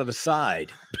eject you out of the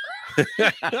side.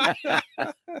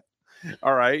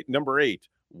 All right. Number 8,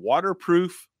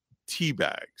 waterproof tea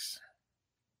bags.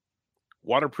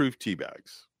 Waterproof tea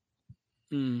bags.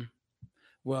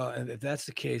 Well, if that's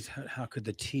the case, how could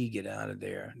the tea get out of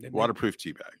there? Waterproof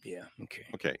tea bag. Yeah. Okay.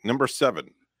 Okay. Number 7,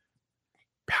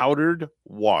 powdered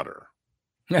water.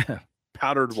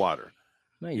 Powdered water.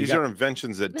 These are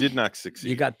inventions that did not succeed.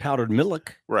 You got powdered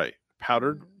milk. Right.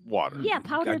 Powdered water. Yeah,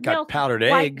 powdered got milk. Powdered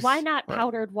eggs. Why not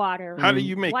powdered water? How do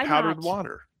you make powdered not?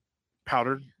 water?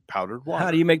 Powdered water.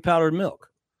 How do you make powdered milk?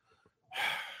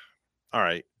 All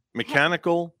right.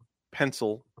 Mechanical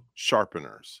pencil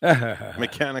sharpeners.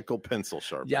 Mechanical pencil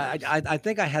sharpeners. Yeah, I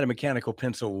think I had a mechanical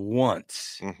pencil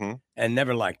once and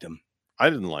never liked them. I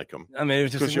didn't like them. I mean, it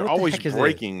was just because you're always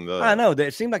breaking the. I know that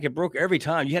it seemed like it broke every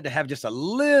time. You had to have just a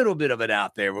little bit of it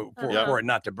out there for it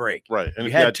not to break. Right, and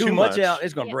if you had too much out,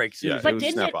 it's going to break. Yeah, but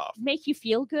didn't it make you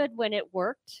feel good when it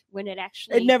worked? When it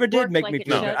actually it never did make like me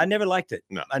feel good. I never liked it.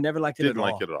 No, I never liked it. Didn't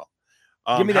like it at all.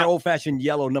 Give me that old fashioned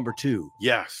yellow number 2.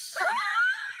 Yes.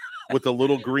 with the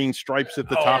little green stripes at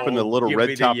the top and the little give me red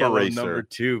the top yellow eraser. number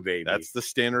 2, baby. That's the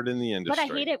standard in the industry.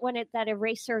 But I hate it when that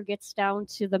eraser gets down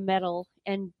to the metal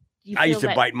and you I feel used to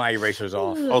that- bite my erasers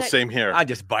off. Ooh, Oh, that- same here. I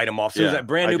just bite them off. So that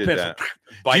brand I new did pencil. that.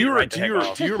 Bite do it you, right do, the you, heck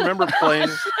off. do you remember playing?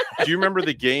 Do you remember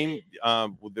the game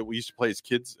that we used to play as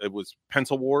kids? It was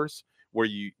Pencil Wars, where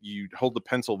you'd hold the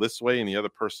pencil this way and the other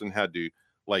person had to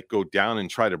like go down and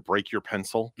try to break your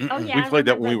pencil. Oh, yeah, we I played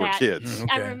that when we remember were that. kids.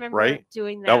 I remember right?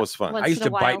 doing that. That was fun. once I used in a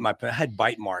to bite while. I had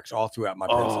bite marks all throughout my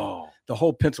pencil. Oh. The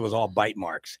whole pencil was all bite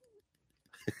marks.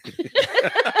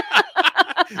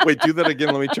 Wait, do that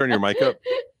again. Let me turn your mic up.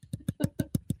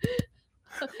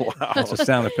 Wow. That's a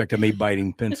sound effect of me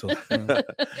biting pencils.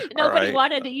 Nobody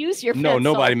wanted to use your No, pencil.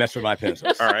 nobody messed with my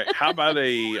pencils. All right. How about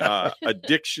a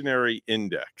dictionary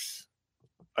index?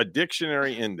 A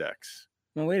dictionary index.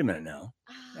 Well, wait a minute now.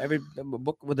 Every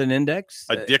book with an index?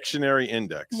 A dictionary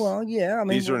index. Well, yeah. I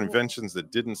mean, these are inventions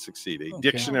that didn't succeed. A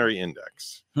dictionary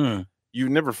index. Hmm. You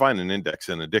never find an index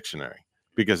in a dictionary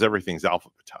because everything's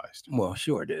alphabetized. Well,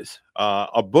 sure it is.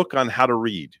 A book on how to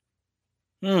read.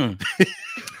 Hmm.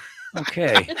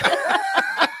 Okay.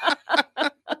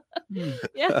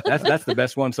 Yeah. That's the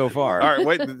best one so far. All right,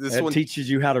 wait. This That one teaches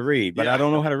you how to read, but I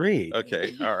don't know how to read.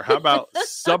 Okay. All right. How about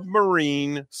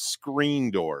submarine screen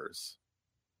doors?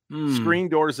 Screen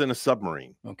doors in a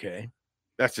submarine. Okay.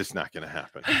 That's just not going to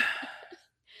happen.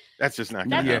 That's just not going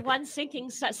That's to the happen. one sinking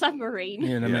submarine.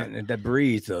 Yeah, man, that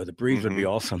breeze though. The breeze would be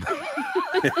awesome.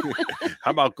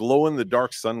 How about glow in the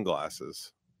dark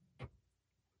sunglasses?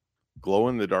 Glow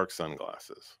in the dark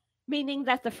sunglasses. Meaning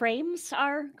that the frames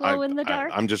are glow in the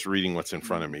dark. I'm just reading what's in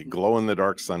front of me. Glow in the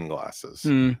dark sunglasses.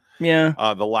 Yeah.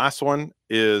 The last one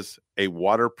is a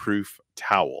waterproof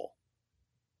towel.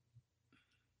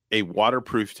 A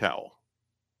waterproof towel.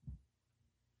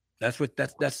 That's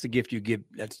the gift you give.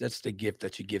 That's the gift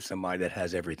that you give somebody that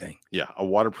has everything. Yeah, a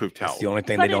waterproof towel. That's the only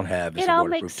thing But they don't have is it a all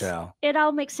waterproof makes towel. it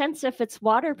all makes sense if it's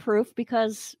waterproof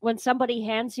because when somebody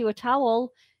hands you a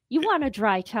towel, you want a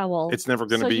dry towel. It's never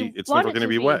going to So be. you It's want never it going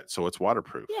to to be wet, so it's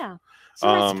waterproof. Yeah,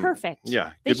 so that's perfect.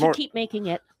 Yeah. They should keep making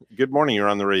it. Good morning. You're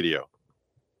on the radio.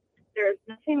 There's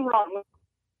nothing wrong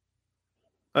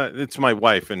with It's my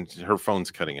wife, and her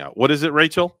phone's cutting out. What is it,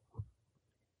 Rachel?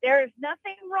 There's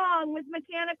nothing wrong with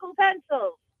mechanical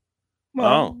pencils.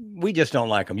 Well, we just don't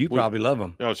like them. You probably love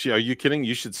them. Oh, are you kidding?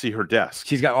 You should see her desk.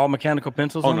 She's got all mechanical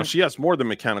pencils. Oh on no, it? she has more than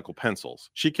mechanical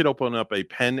pencils. She could open up a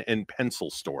pen and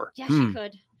pencil store. Yeah, she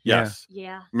could. Yes.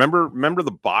 Yeah. Remember the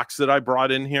box that I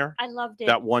brought in here? I loved it.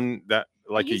 That one that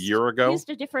like a year ago. Used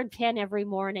a different pen every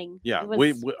morning. Yeah, It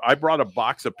was- I brought a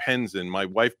box of pens in. My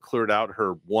wife cleared out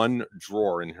her one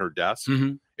drawer in her desk.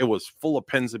 Mhm. It was full of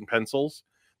pens and pencils.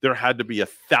 There had to be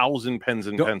 1,000 pens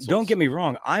and pencils. Don't get me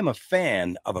wrong. I'm a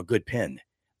fan of a good pen.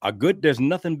 There's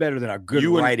nothing better than a good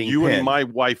writing you pen. and my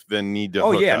wife then need to.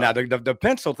 Oh hook yeah, up. now the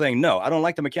pencil thing. No, I don't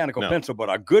like the mechanical No. pencil, but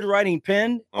a good writing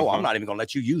pen. Oh, Uh-huh. I'm not even gonna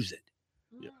let you use it.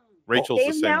 Rachel's the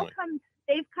They've same now way.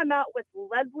 they've come out with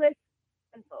leadless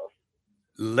pencils.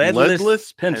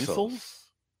 Leadless pencils.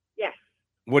 Yes,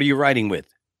 What are you writing with?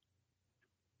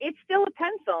 it's still a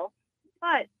pencil,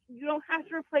 but you don't have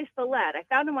to replace the lead. I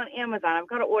found them on Amazon. I'm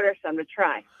going to order some to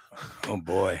try. Oh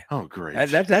boy. Oh great.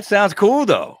 That sounds cool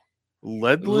though.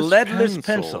 Leadless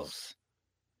pencils.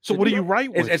 So what do you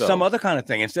write with? It's some other kind of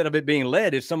thing. Instead of it being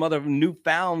lead, it's some other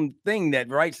newfound thing that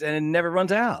writes and it never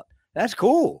runs out. That's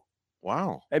cool.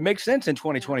 Wow. It makes sense in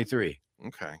 2023.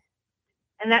 Okay.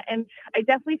 And I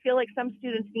definitely feel like some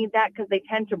students need that because they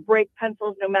tend to break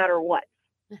pencils no matter what.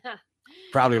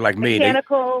 Probably like me.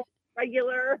 Mechanical,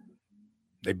 regular.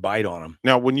 They bite on them.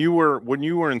 Now, when you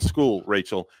were in school,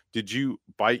 Rachel, did you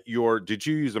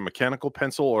use a mechanical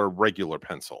pencil or a regular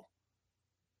pencil?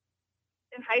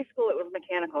 In high school, it was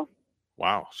mechanical.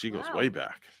 Wow, she goes way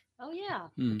back. Oh yeah.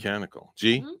 Mechanical.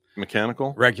 G,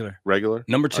 mechanical, Regular. All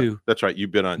Number right, 2. that's right. You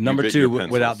bit on Number you bit 2 your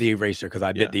without pencils. the eraser because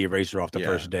I bit the eraser off the Yeah,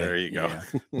 first day. There you go.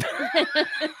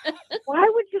 Why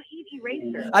would you eat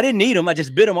eraser? I didn't need them. I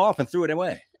just bit them off and threw it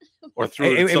away. Or threw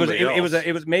it at somebody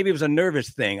else. Maybe it was a nervous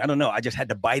thing. I don't know. I just had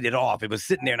to bite it off. It was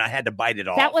sitting there and I had to bite it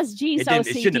off. That was G's It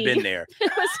OCD. shouldn't have been there.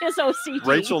 It was his OCD.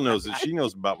 Rachel knows it. She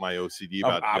knows about my OCD.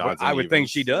 About I would think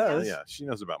she does. Yeah, she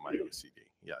knows about my OCD.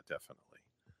 Yeah, definitely.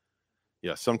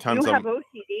 Yeah, sometimes You I'm. have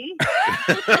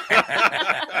OCD?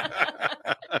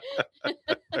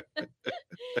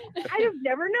 I'd have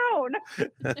never known.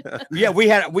 Yeah, we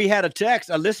had a text,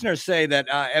 a listener say that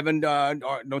Evan,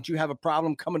 don't you have a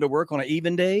problem coming to work on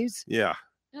even days? Yeah.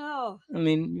 Oh. I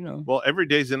mean, you know. Well, every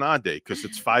day's an odd day because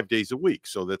it's 5 days a week.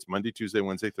 So that's Monday, Tuesday,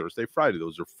 Wednesday, Thursday, Friday.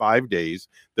 Those are 5 days.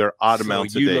 They're odd So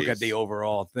amounts of you days. look at the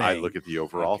overall thing. I look at the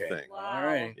overall Okay. thing. All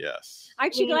right. Yes.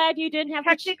 Aren't you glad you didn't have to?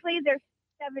 Technically, there's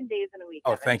 7 days in a week.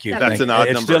 Oh, thank you. That's an odd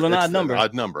number. It's still an It's odd number. An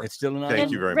odd number. It's still an odd Thank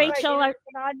number. you very much. Rachel, It's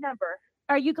an odd number.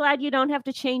 Are you glad you don't have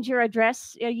to change your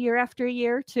address year after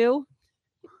year, too?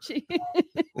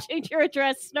 Change your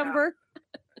address number?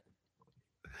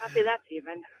 Happy that's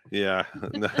even. Yeah.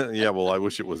 Yeah, well, I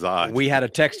wish it was odd. We had a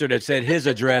texter that said his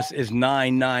address is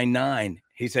 999.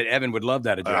 He said Evan would love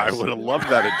that address. I would have loved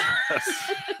that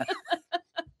address.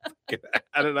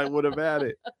 Had it, I would have had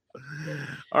it.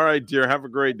 All right, dear. Have a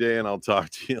great day, and I'll talk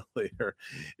to you later.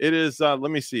 It is, let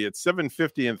me see, it's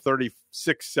 7:50 and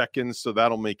 36 seconds, so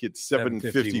that'll make it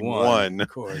 7:51. Of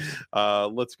course.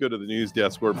 Let's go to the news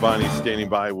desk where Bonnie's standing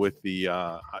by with the,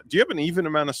 do you have an even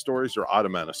amount of stories or odd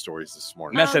amount of stories this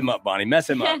morning? Mess him up, Bonnie. Mess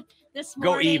him up. This Go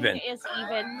morning even. is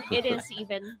even. It is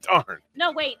even. Darn.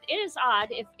 No, wait. It is odd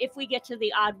if we get to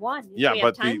the odd one. if Yeah, we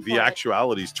have but time the for it.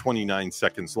 actuality is 29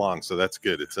 seconds long, so that's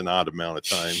good. It's an odd amount of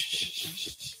time.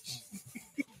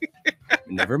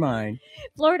 Never mind.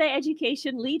 Florida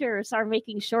education leaders are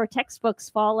making sure textbooks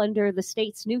fall under the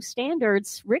state's new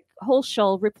standards. Rick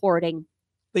Holschel reporting.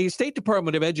 The State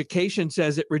Department of Education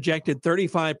says it rejected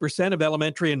 35% of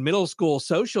elementary and middle school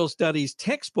social studies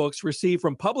textbooks received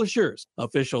from publishers.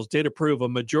 Officials did approve a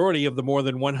majority of the more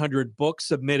than 100 books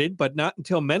submitted, but not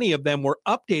until many of them were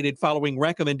updated following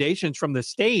recommendations from the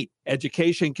state.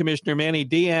 Education Commissioner Manny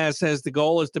Diaz says the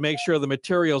goal is to make sure the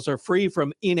materials are free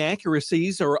from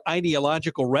inaccuracies or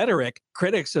ideological rhetoric.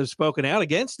 Critics have spoken out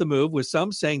against the move, with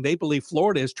some saying they believe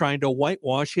Florida is trying to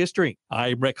whitewash history.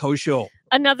 I'm Rick Hoschel.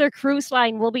 Another cruise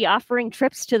line will be offering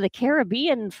trips to the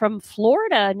Caribbean from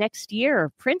Florida next year.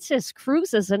 Princess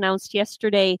Cruises announced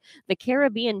yesterday the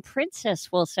Caribbean Princess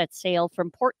will set sail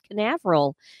from Port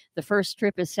Canaveral. The first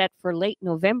trip is set for late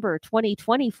November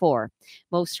 2024.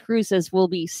 Most cruises will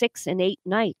be 6 and 8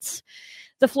 nights.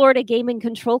 The Florida Gaming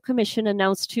Control Commission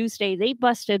announced Tuesday they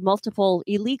busted multiple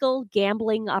illegal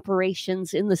gambling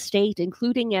operations in the state,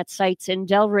 including at sites in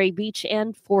Delray Beach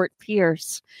and Fort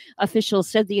Pierce. Officials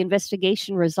said the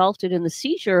investigation resulted in the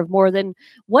seizure of more than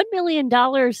 $1 million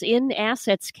in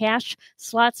assets, cash,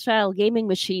 slot-style gaming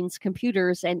machines,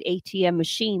 computers, and ATM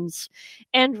machines.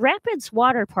 And Rapids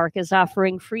Water Park is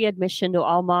offering free admission to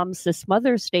all moms this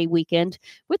Mother's Day weekend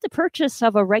with the purchase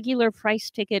of a regular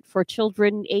price ticket for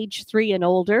children age 3 and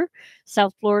older.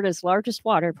 South Florida's largest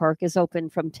water park is open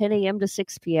from 10 a.m. to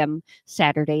 6 p.m.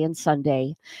 Saturday and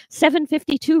Sunday.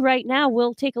 7:52 right now.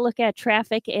 We'll take a look at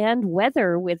traffic and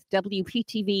weather with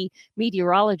WPTV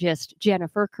meteorologist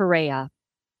Jennifer Correa.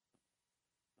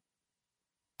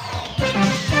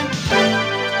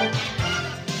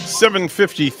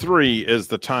 7:53 is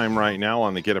the time right now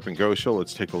on the Get Up and Go show.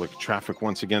 Let's take a look at traffic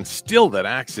once again. Still that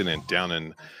accident down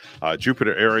in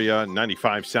Jupiter area,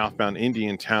 95 southbound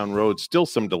Indiantown Road. Still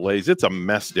some delays. It's a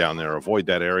mess down there. Avoid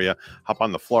that area. Hop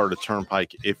on the Florida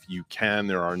Turnpike if you can.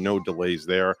 There are no delays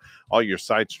there. All your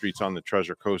side streets on the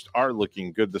Treasure Coast are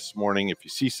looking good this morning. If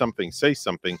you see something, say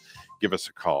something. Give us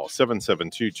a call.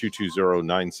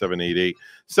 772-220-9788.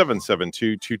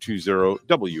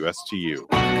 772-220-WSTU.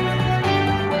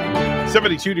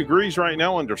 72 degrees right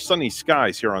now under sunny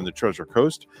skies here on the Treasure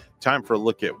Coast. Time for a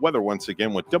look at weather once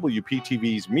again with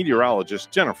WPTV's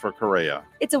meteorologist Jennifer Correa.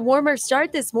 It's a warmer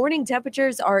start this morning.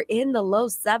 Temperatures are in the low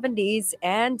 70s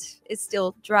and it's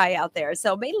still dry out there.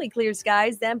 So mainly clear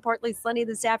skies, then partly sunny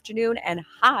this afternoon and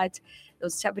hot.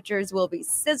 Those temperatures will be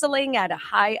sizzling at a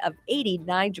high of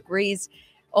 89 degrees.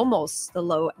 Almost the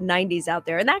low 90s out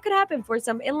there. And that could happen for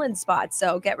some inland spots.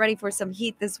 So get ready for some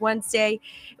heat this Wednesday.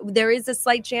 There is a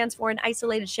slight chance for an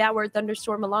isolated shower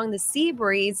thunderstorm along the sea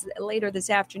breeze later this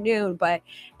afternoon. But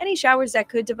any showers that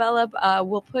could develop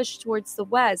will push towards the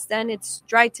west. Then it's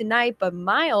dry tonight, but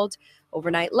mild.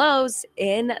 Overnight lows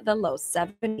in the low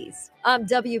 70s.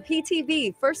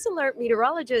 WPTV First Alert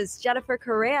meteorologist Jennifer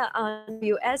Correa on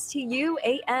WSTU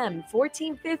AM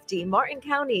 1450, Martin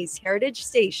County's Heritage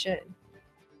Station.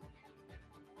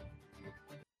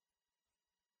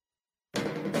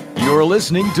 You're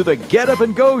listening to the Get Up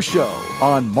and Go Show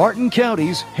on Martin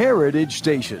County's Heritage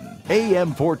Station,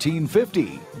 AM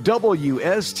 1450,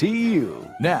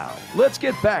 WSTU. Now, let's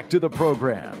get back to the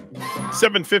program.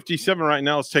 7:57 right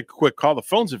now. Let's take a quick call. The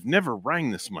phones have never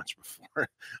rang this much before.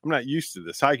 I'm not used to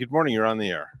this. Hi, good morning. You're on the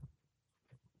air.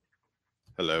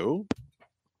 Hello?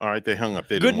 All right, they hung up.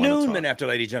 They Good didn't want to noon, talk. then, after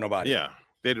Lady General Body. Yeah,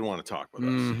 they didn't want to talk with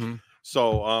us.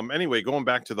 So, anyway, going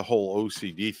back to the whole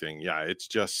OCD thing, yeah, it's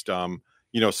just,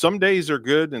 some days are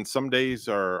good and some days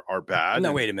are bad.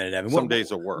 No, wait a minute, Evan. Some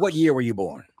days are worse. What year were you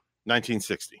born?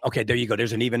 1960. Okay, there you go.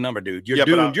 There's an even number, dude. You're Yeah,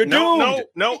 but, doomed. You're doomed.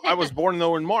 No. I was born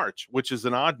though in March, which is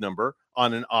an odd number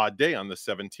on an odd day on the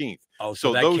 17th. Oh,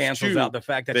 so that those cancels two, out the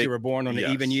fact that you were born on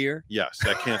an even year? Yes,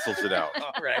 that cancels it out.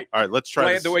 All right. All right, let's try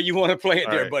Play this. it the way you want to play it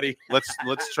All there, right. buddy. Let's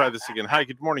try this again. Hi,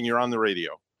 good morning. You're on the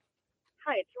radio.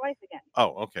 Hi, it's Joyce again. Oh,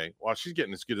 okay. Well, she's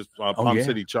getting as good as Palm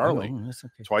City Charlie. Oh, that's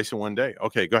okay. Twice in one day.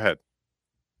 Okay, go ahead.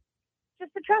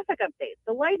 Just a traffic update.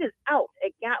 The light is out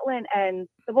at Gatlin and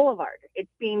the Boulevard.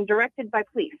 It's being directed by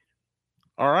police.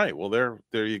 All right. Well, there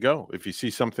you go. If you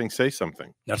see something, say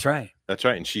something. That's right. That's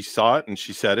right. And she saw it and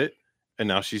she said it, and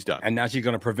now she's done. And now she's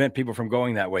going to prevent people from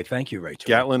going that way. Thank you, Rachel.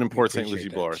 Gatlin and Port St. Lucie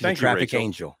Boulevard. She's a Thank you, traffic Rachel.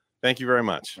 angel. Thank you very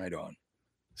much. Right on.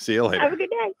 See you later. Have a good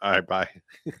day. All right. Bye.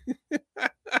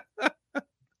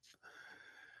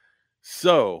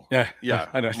 So, yeah,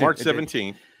 I know. March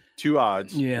 17th, two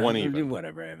odds, one even.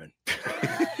 Whatever, Evan.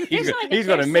 He's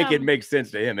going to make it make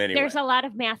sense to him anyway. There's a lot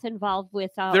of math involved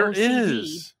with There OCD.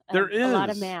 is. There is. A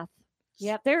lot of math.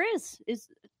 Yeah, there is.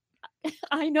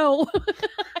 I know.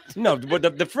 No,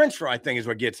 but the French fry thing is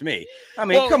what gets me. I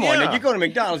mean, come on. You go to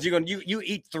McDonald's, you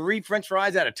eat 3 French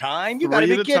fries at a time? You got to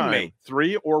be kidding me.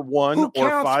 3 or 1 Who or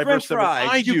counts 5 French or 7. fries?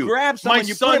 I You do. grab some and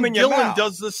you put them in your Dylan mouth.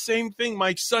 does the same thing.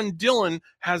 My son Dylan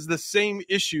has the same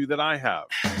issue that I have.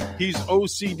 He's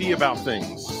OCD about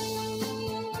things.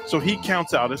 So he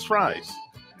counts out his fries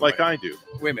like I do.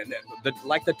 Wait a minute.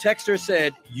 Like the texter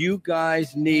said, you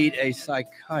guys need a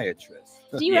psychiatrist.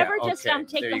 Do you ever just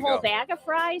take there the you whole go. bag of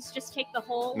fries? Just take the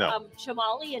whole No.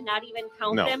 chamali and not even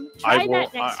count No, them? I Try will.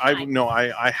 that next time.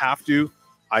 I have to.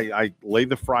 I lay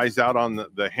the fries out on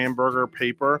the hamburger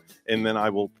paper, and then I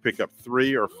will pick up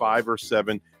 3 or 5 or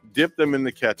 7, dip them in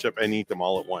the ketchup, and eat them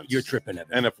all at once. You're tripping,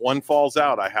 Evan. And if one falls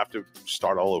out, I have to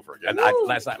start all over again.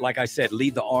 And like I said,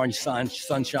 leave the orange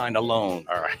sunshine alone.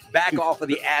 All right. Back off of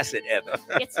the acid, Evan.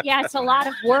 It's a lot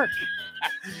of work.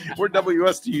 We're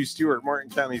WSTU Stewart, Martin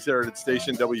County's Heritage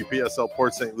Station, WPSL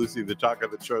Port St. Lucie, the talk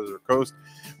of the Treasure Coast.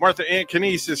 Martha Ann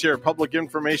Kneiss is here, Public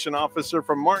Information Officer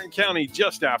from Martin County,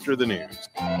 just after the news.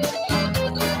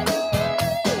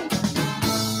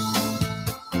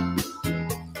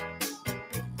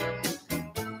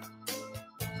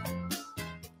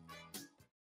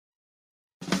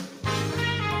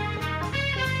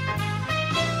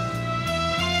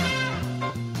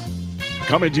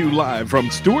 Coming to you live from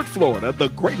Stuart, Florida, the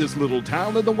greatest little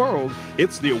town in the world,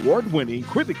 it's the award-winning,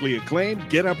 critically acclaimed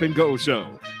Get Up and Go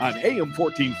show on AM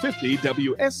 1450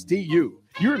 WSTU.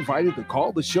 You're invited to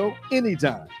call the show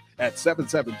anytime at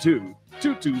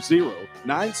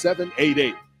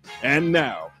 772-220-9788. And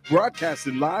now,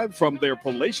 broadcasting live from their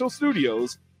palatial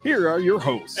studios, here are your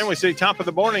hosts. And we say top of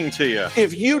the morning to you.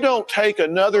 If you don't take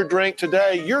another drink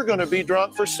today, you're going to be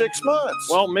drunk for 6 months.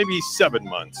 Well, maybe 7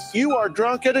 months. You are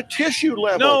drunk at a tissue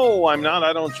level. No, I'm not.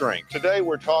 I don't drink. Today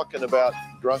we're talking about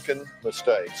drunken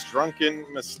mistakes. Drunken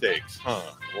mistakes. Huh.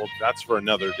 Well, that's for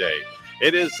another day.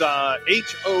 It is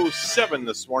 8:07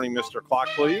 this morning, Mr. Clock,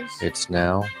 please. It's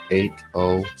now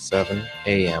 8:07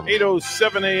 a.m.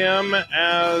 8:07 a.m.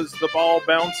 as the ball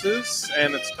bounces,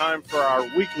 and it's time for our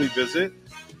weekly visit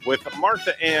with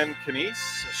Martha Ann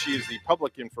Kneiss. She is the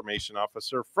Public Information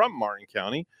Officer from Martin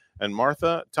County. And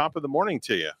Martha, top of the morning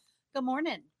to you. Good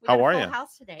morning. How are you? you?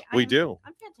 House today. We do.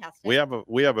 I'm fantastic.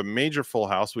 We have a major full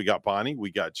house. We got Bonnie,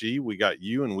 we got G, we got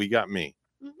you, and we got me.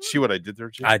 Mm-hmm. See what I did there,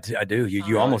 G? I do.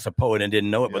 You almost a poet and didn't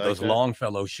know it, but those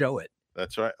Longfellows show it.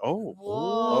 That's right. Oh.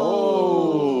 Whoa.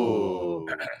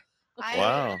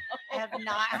 Wow. I have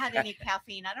not had any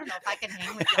caffeine. I don't know if I can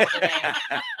hang with you today.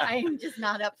 I am just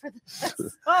not up for this.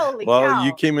 Holy cow.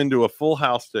 You came into a full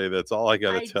house today. That's all I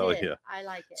got to tell you. I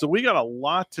like it. So we got a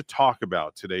lot to talk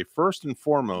about today. First and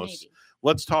foremost,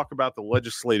 let's talk about the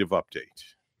legislative update.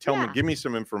 Give me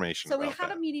some information. So we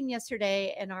had a meeting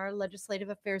yesterday, and our legislative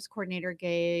affairs coordinator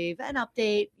gave an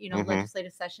update.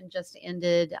 Legislative session just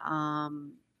ended.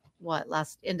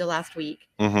 Into last week.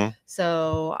 Mm-hmm.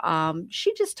 So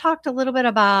she just talked a little bit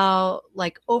about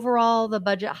overall the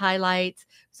budget highlights.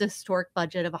 It's a historic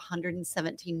budget of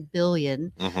 $117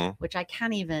 billion, which I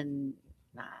don't even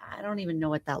know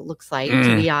what that looks like,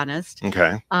 to be honest.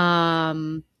 Okay.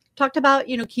 Talked about,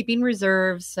 keeping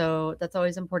reserves. So that's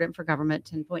always important for government,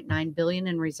 $10.9 billion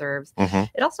in reserves.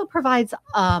 It also provides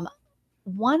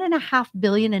 $1.5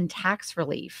 billion in tax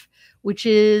relief, which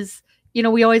is,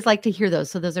 we always like to hear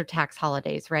those. So those are tax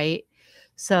holidays, right?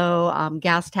 So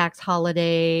gas tax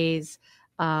holidays,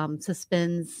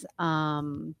 suspends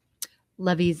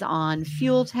levies on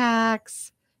fuel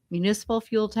tax, municipal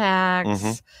fuel tax,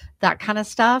 Mhm. that kind of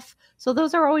stuff. So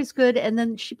those are always good. And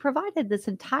then she provided this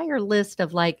entire list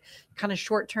of like kind of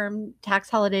short-term tax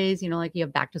holidays, like you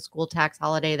have back to school tax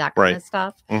holiday, that kind Right. of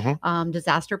stuff. Mhm.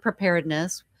 Disaster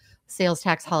preparedness, sales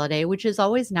tax holiday, which is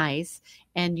always nice.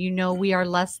 And we are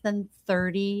less than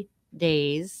 30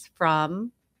 days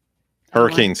from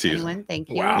Hurricane season. Anyone? Thank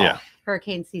you. Wow. Yeah.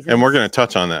 Hurricane season. And we're going to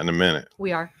touch on that in a minute.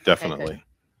 We are. Definitely.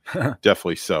 Okay,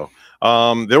 Definitely so.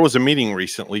 There was a meeting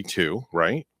recently too,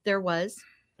 right? there was.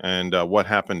 And what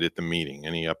happened at the meeting?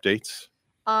 Any updates?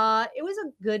 It was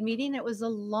a good meeting. It was a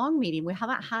long meeting. We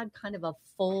haven't had kind of a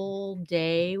full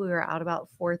day. We were out about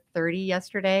 4:30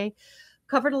 yesterday.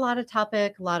 Covered a lot of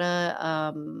topic, a lot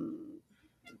of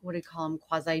what do you call them?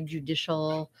 Quasi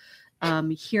judicial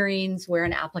hearings where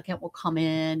an applicant will come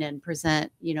in and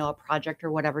present, a project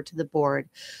or whatever to the board.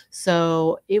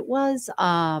 So it was,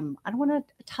 I don't want to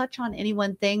touch on any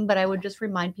one thing, but I would just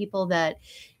remind people that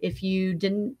if you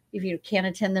can't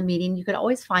attend the meeting, you could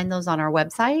always find those on our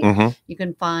website. Mhm. You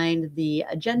can find the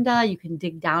agenda. You can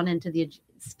dig down into the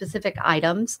specific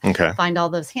items, Okay. find all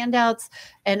those handouts.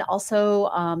 And also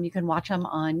you can watch them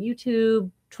on YouTube,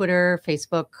 Twitter,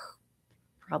 Facebook,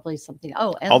 probably something.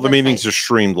 Oh, and All the website. meetings are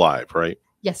streamed live, right?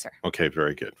 Yes, sir. Okay,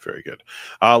 very good, very good.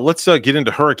 Let's get into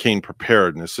hurricane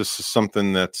preparedness. This is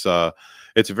something that's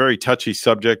it's a very touchy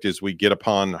subject as we get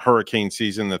upon hurricane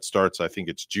season that starts. I think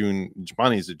it's June.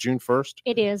 Bonnie, is it June 1st?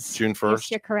 It is. June 1st.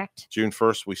 Yes, you're correct. June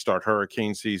 1st, we start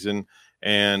hurricane season,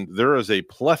 and there is a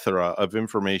plethora of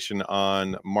information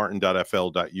on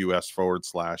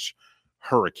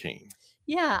martin.fl.us/hurricane.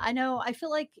 Yeah, I know. I feel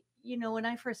like, when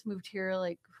I first moved here,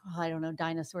 like, I don't know,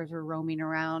 dinosaurs were roaming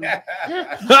around.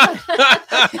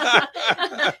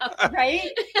 Right?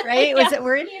 Right?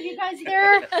 Were any of you guys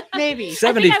there? Maybe.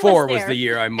 74 was the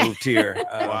year I moved here.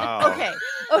 Wow. Okay.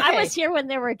 I was here when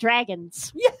there were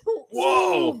dragons.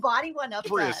 Whoa. Ooh, body went up.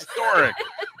 Prehistoric.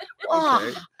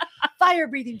 Oh,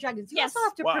 fire-breathing dragons. You Yes. also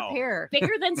have to Wow. prepare.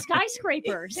 Bigger than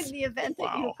skyscrapers. In the event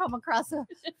that you Wow. come across a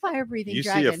fire-breathing You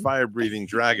dragon. see a fire-breathing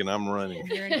dragon, I'm running.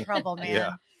 You're in trouble, man.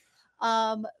 Yeah.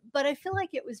 But I feel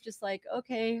like it was just like,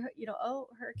 okay,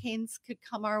 hurricanes could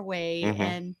come our way.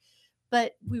 Mhm.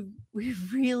 But we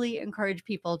really encourage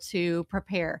people to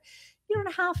prepare. You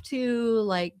don't have to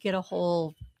like get a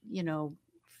whole,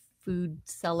 food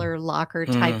cellar locker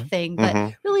type thing,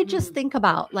 but really just think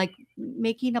about like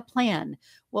making a plan.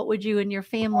 What would you and your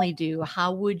family do?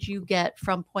 How would you get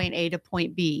from point A to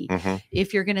point B? Mhm.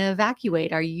 If you're going to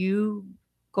evacuate, are you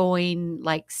going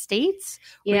like states?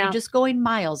 Or are Yeah. you just going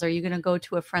miles? Are you going to go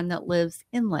to a friend that lives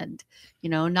inland?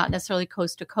 Not necessarily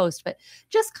coast to coast, but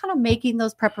just kind of making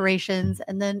those preparations.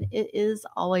 And then it is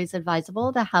always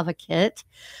advisable to have a kit.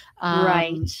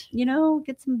 Right.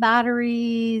 Get some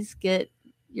batteries, get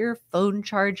your phone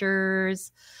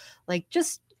chargers, like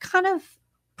just kind of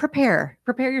prepare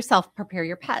yourself, prepare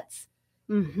your pets.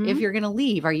 Mhm. If you're going to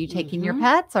leave, are you taking your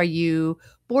pets? Are you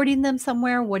boarding them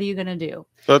somewhere? What are you going to do?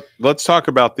 Let's talk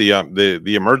about the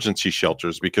emergency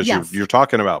shelters, because Yes. you're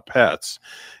talking about pets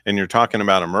and you're talking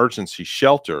about emergency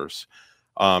shelters.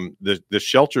 The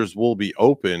shelters will be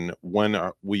open when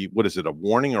what is it, a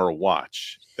warning or a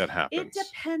watch that happens? It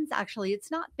depends, actually. It's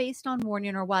not based on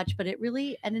warning or watch, but it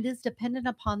is dependent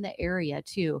upon the area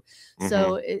too.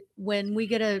 So when we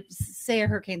get say a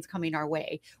hurricane's coming our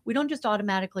way, we don't just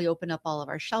automatically open up all of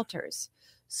our shelters.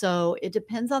 So it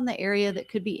depends on the area that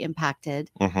could be impacted.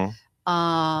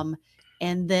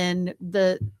 And then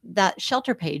that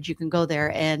shelter page, you can go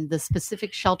there, and the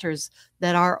specific shelters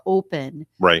that are open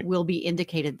Right. will be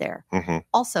indicated there. Mhm.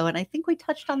 Also, and I think we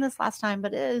touched on this last time,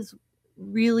 but it is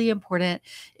really important,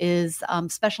 is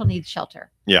special needs shelter.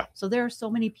 Yeah. So there are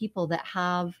so many people that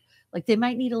have, like, they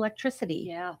might need electricity.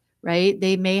 Yeah. Right?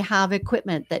 They may have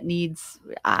equipment that needs,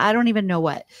 I don't even know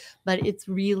what, but it's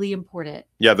really important.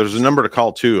 Yeah, there's a number to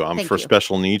call too Thank for you.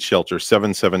 special needs shelter,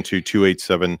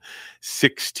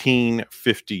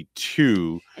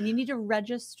 772-287-1652. And you need to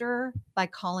register by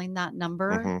calling that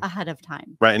number Mhm. ahead of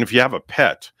time. Right. And if you have a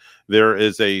pet, there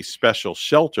is a special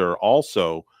shelter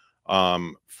also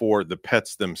for the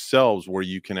pets themselves, where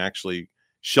you can actually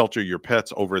shelter your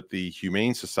pets over at the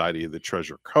Humane Society of the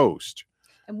Treasure Coast.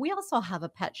 And we also have a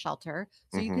pet shelter,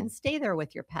 so you can stay there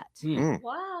with your pet.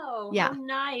 Wow. Yeah. How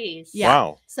nice. Yeah.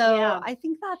 Wow. So Yeah. I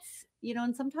think that's,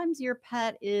 and sometimes your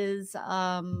pet is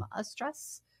a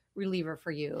stress reliever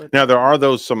for you. Now there are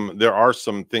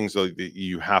some things that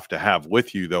you have to have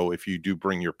with you, though, if you do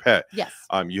bring your pet. Yes.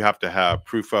 You have to have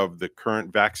proof of the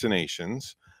current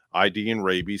vaccinations, ID and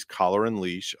rabies, collar and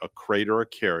leash, a crate or a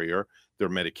carrier, their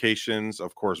medications.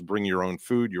 Of course, bring your own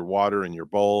food, your water, and your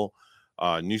bowl.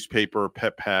 newspaper,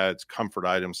 pet pads, comfort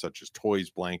items such as toys,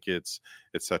 blankets,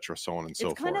 etc., so on and so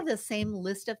forth. It's kind of the same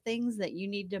list of things that you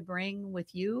need to bring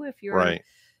with you if you're Right.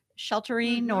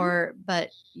 sheltering but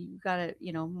you got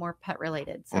to, more pet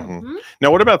related. So Now,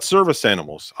 what about service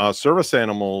animals? Service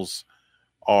animals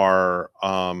are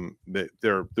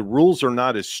the rules are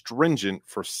not as stringent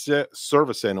for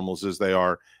service animals as they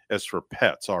are as for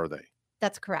pets, are they?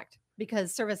 that's correct,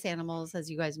 because service animals, as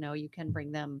you guys know, you can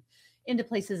bring them into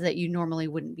places that you normally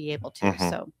wouldn't be able to.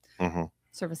 So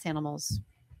service animals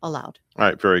allowed. All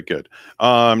right, very good.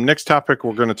 Next topic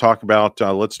we're going to talk about,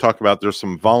 let's talk about, there's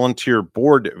some volunteer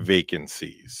board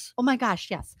vacancies. Oh my gosh,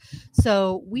 yes.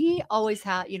 So we always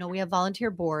have, we have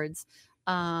volunteer boards,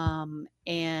 and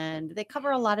they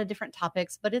cover a lot of different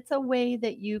topics, but it's a way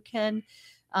that you can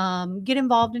get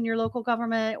involved in your local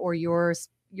government or your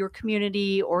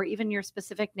community or even your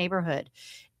specific neighborhood.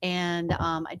 And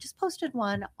I just posted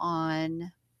one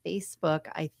on Facebook,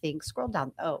 I think. Scroll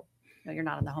down. Oh, no, you're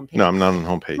not on the homepage. No, I'm not on the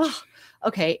homepage.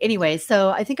 Okay. Anyway, so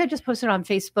I think I just posted on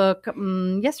Facebook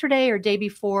yesterday or day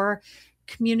before,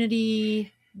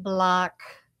 community block.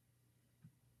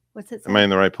 What's it say? Am I in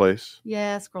the right place?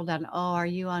 Yeah, scroll down. Oh, are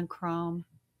you on Chrome?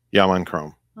 Yeah, I'm on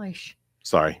Chrome. Oish.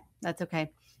 Sorry. That's okay.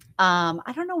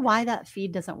 I don't know why that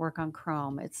feed doesn't work on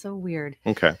Chrome. It's so weird.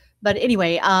 Okay. But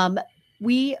anyway,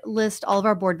 we list all of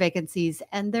our board vacancies,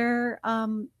 and they're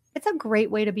it's a great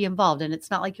way to be involved. And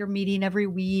it's not like you're meeting every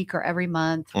week or every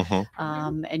month.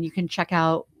 And you can check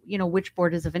out, which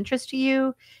board is of interest to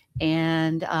you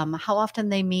and how often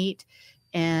they meet,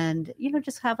 and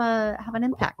just have an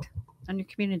impact on your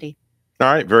community. All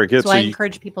right, very good. So I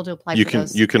encourage people to apply. You for can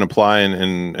those. you can apply,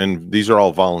 and these are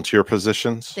all volunteer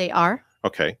positions. They are.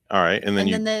 Okay. All right. And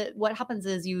then what happens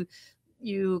is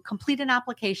you complete an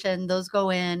application, those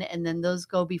go in, and then those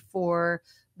go before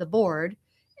the board,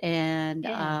 and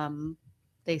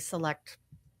they select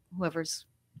whoever's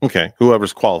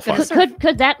qualified.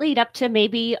 Could that lead up to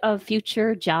maybe a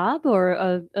future job or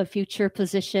a future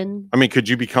position? I mean, could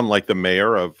you become like the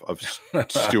mayor of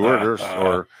Stewart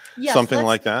or something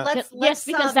like that? Yes,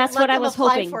 because that's what I was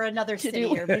hoping for another to city do.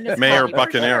 or municipality. Mayor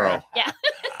Buccanero. Yeah.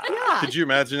 Could you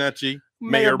imagine that, G?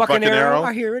 Mayor Buccanero.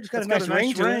 I hear it. It's got a nice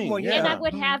ring to it. ring. Well, yeah. And I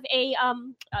would have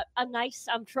a nice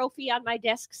trophy on my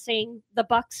desk saying "The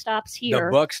buck stops here."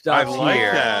 The buck stops I like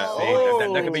here. that.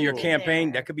 See, that could be your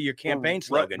campaign. That could be your campaign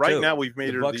slogan. Right too. now, we've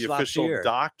made her buck the stops official here.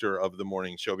 doctor of the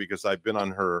morning show because I've been on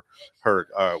her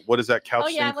what is that couch Oh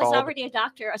yeah, I thing was called? already a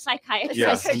doctor, a psychiatrist.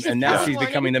 Yes. And now she's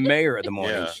becoming the mayor of the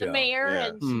morning show. The mayor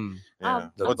and The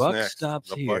What's buck next? stops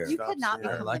The here. buck You stops could not here.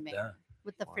 become like the mayor that.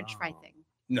 with the French fry thing.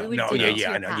 No, We would no, do yeah, it to yeah,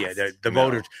 your I know, yeah. past. The No.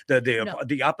 voters,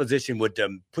 the opposition would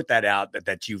put that out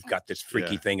that you've got this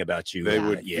freaky thing about you. They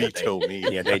would yeah, veto me.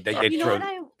 Yeah, they You know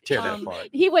what tear that apart.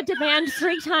 he would demand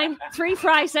three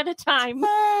fries at a time.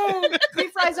 3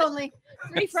 fries only.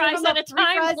 3 fries at a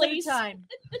time, please.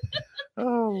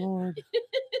 Oh Lord.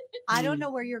 I don't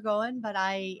know where you're going, but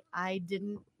I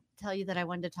didn't tell you that I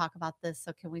wanted to talk about this.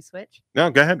 So can we switch? No,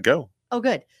 go ahead, go. Oh,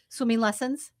 good. Swimming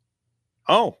lessons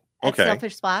Oh, at okay.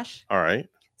 Sailfish Splash. All right.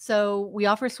 So we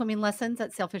offer swimming lessons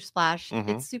at Sailfish Splash. Mhm.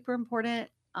 It's super important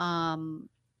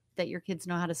that your kids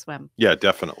know how to swim. Yeah,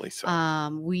 definitely. So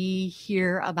We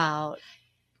hear about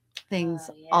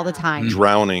things all the time.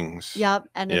 drownings. Yep.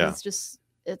 And Yeah.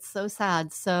 it's so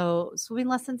sad. So swimming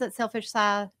lessons at Sailfish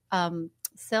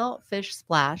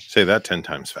Splash. Say that 10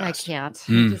 times fast. I can't.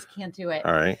 Mm. I just can't do it.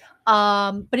 All right.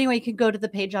 But anyway, you can go to the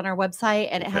page on our website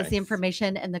and it has Okay. the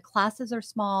information, and the classes are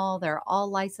small. They're all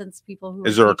licensed people who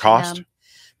Is are there a teaching cost? them.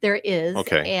 There is.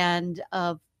 Okay. And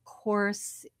of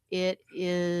course it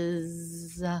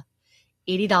is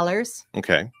 $80.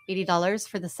 Okay. $80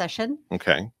 for the session.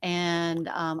 Okay. And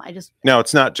Now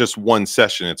it's not just one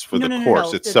session, it's for No, the no, no,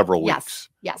 course. no. It's several Yes, weeks.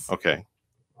 yes. Okay.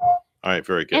 All right,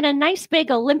 very good. And a nice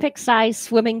big Olympic-sized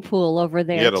swimming pool over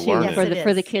there Yeah, to too learn in. for Yes,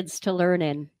 it the is. kids to learn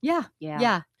in. Yeah. Yeah.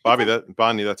 Yeah.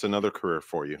 Bonnie, that's another career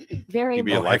for you. Very You'd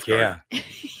be a important. lifeguard. Yeah.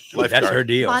 Lifeguard. That's her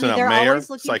deal. Bonnie, So now they're mayor, always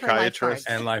looking for psychiatrist,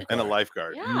 lifeguards. And a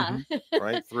lifeguard. Yeah.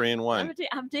 Right? 3 in 1.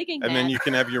 I'm digging And that. then you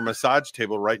can have your massage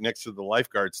table right next to the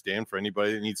lifeguard stand for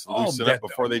anybody that needs to loosen up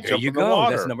before they there jump you in the go.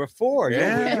 water. That's number 4.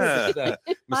 Yeah. This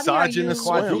is Massage in the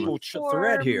quadruple swim.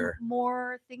 thread here.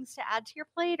 More things to add to your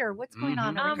plate, or what's going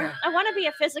on over here? I want to be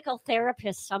a physical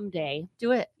therapist someday.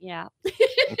 Do it. Yeah. Okay.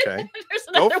 There's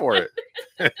Go another for one. it.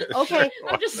 Okay,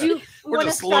 We're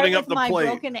just loading up the my plate.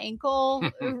 broken ankle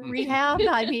rehab.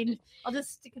 I mean, I'll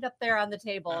just stick it up there on the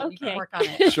table. And you can work on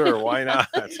it. Sure, why not?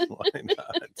 Why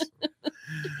not?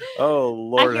 Oh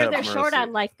Lord, I hear have they're short mercy.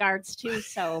 on lifeguards too.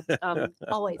 So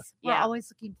Always, we're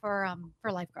always looking for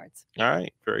lifeguards. All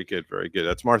right, very good, very good.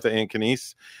 That's Martha Ann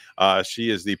Kneiss. She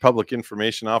is the public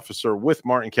information officer with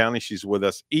Martin County. She's with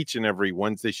us each and every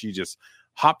Wednesday. She just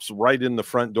hops right in the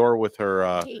front door with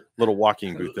her little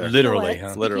walking boot there. Literally,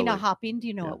 huh? Speaking of hopping, do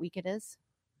you know what week it is?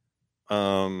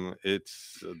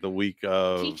 It's the week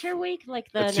of Teacher Week, like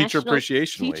the It's Teacher National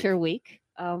Appreciation Week. Teacher Week.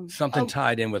 Something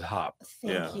tied in with hop.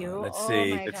 Thank you. Let's Oh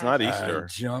see. my It's not Easter.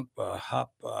 Jump,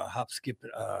 hop, skip,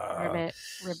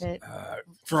 ribbit,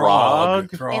 frog,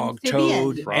 Amphibian.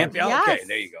 toad, Frog. Okay, Yes.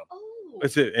 there you go.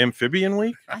 Is it Amphibian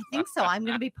Week? I think so. I'm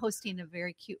going to be posting a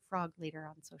very cute frog later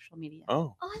on social media.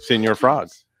 Oh, Senior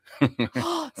Frogs.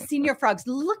 Senior frogs.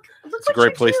 Look It's a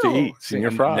great place to eat. Senior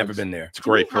I've Frogs. never been there. It's a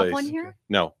great Do we have place. one here?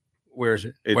 No. Where is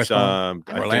it? It's West Palm?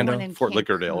 I think Orlando? Fort Camp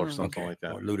Lauderdale or Cruz. something like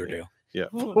that. Or Lauderdale. Yeah.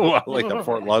 Oh, I like that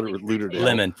Fort Lauderdale.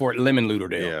 Fort Lemon,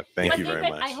 Lauderdale. Yeah, thank you very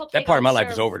much. That part of my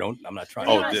life is over. I'm not trying.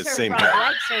 Oh, the same here.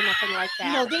 Legs or nothing like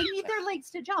that. No, they need their legs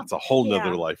to jump. It's a whole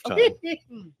nother lifetime.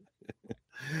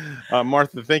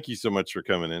 Martha, thank you so much for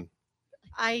coming in.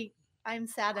 I'm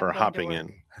sad. For I'm going to hopping work.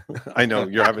 in. I know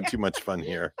you're having too much fun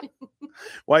here.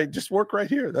 Why? Just work right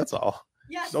here. That's all.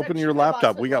 Yes, just open I'm your sure my boss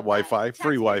laptop. would We got love that. Wi-Fi,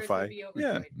 free Taxpayers Wi-Fi. would be Yeah,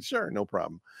 overjoyed. sure, no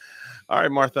problem. All right,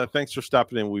 Martha, thanks for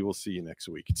stopping in. We will see you next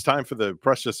week. It's time for the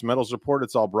Precious Metals Report.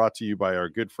 It's all brought to you by our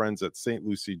good friends at St.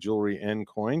 Lucie Jewelry and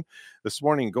Coin. This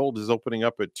morning, gold is opening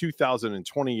up at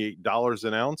 $2,028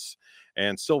 an ounce,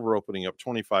 and silver opening up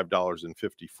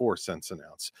 $25.54 an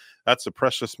ounce. That's the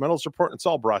Precious Metals Report. It's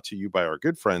all brought to you by our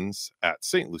good friends at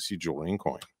St. Lucie Jewelry and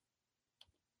Coin.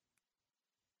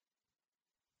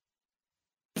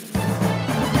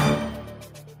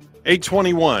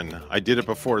 $8:21. I did it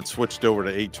before it switched over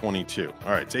to 8:22.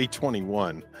 All right, it's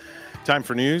 8:21. Time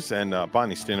for news, and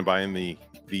Bonnie's standing by in the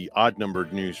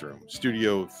odd-numbered newsroom,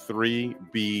 Studio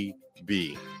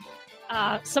 3BB.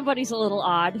 Somebody's a little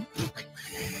odd.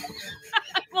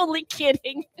 I'm only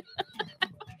kidding.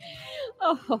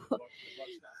 Oh,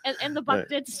 and the buck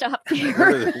did stop there.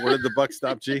 Where did the buck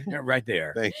stop, G? Right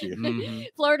there. Thank you. Mm-hmm.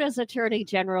 Florida's Attorney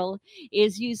General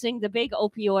is using the big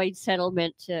opioid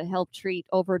settlement to help treat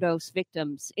overdose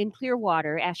victims. In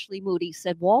Clearwater, Ashley Moody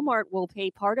said Walmart will pay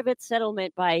part of its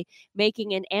settlement by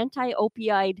making an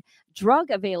anti-opioid drug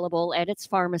available at its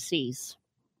pharmacies.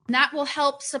 That will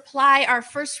help supply our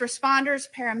first responders,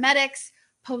 paramedics,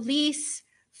 police,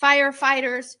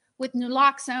 firefighters with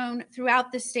naloxone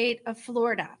throughout the state of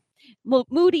Florida.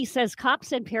 Moody says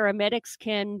cops and paramedics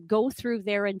can go through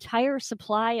their entire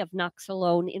supply of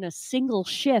Noxalone in a single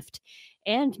shift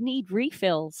and need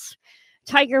refills.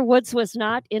 Tiger Woods was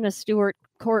not in a Stewart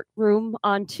courtroom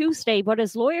on Tuesday, but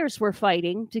his lawyers were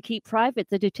fighting to keep private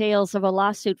the details of a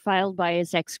lawsuit filed by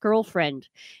his ex-girlfriend.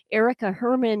 Erica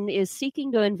Herman is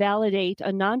seeking to invalidate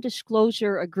a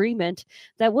non-disclosure agreement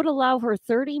that would allow her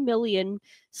 $30 million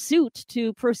suit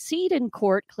to proceed in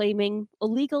court, claiming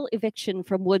illegal eviction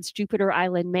from Woods' Jupiter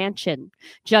Island mansion.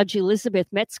 Judge Elizabeth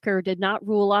Metzger did not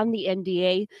rule on the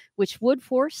NDA, which would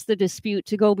force the dispute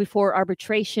to go before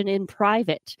arbitration in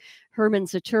private.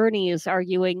 Herman's attorney is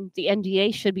arguing the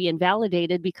NDA should be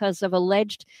invalidated because of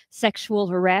alleged sexual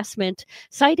harassment,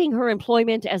 citing her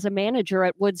employment as a manager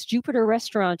at Woods' Jupiter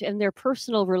restaurant and their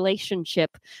personal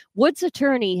relationship. Woods'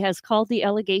 attorney has called the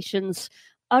allegations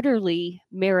utterly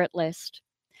meritless.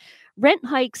 Rent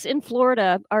hikes in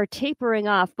Florida are tapering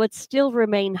off, but still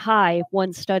remain high,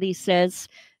 one study says.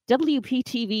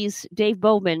 WPTV's Dave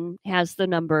Bowman has the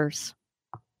numbers.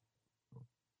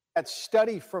 That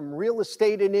study from Real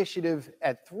Estate Initiative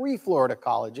at 3 Florida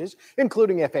colleges,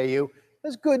 including FAU,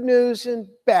 has good news and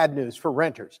bad news for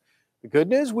renters. The good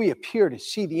news, we appear to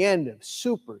see the end of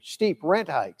super steep rent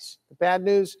hikes. The bad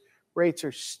news, rates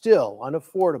are still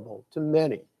unaffordable to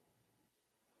many.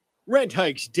 Rent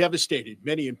hikes devastated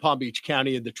many in Palm Beach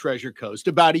County and the Treasure Coast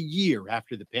about a year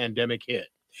after the pandemic hit.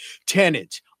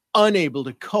 Tenants, unable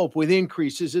to cope with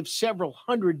increases of several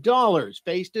 $100s,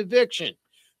 faced eviction.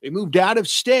 They moved out of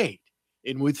state,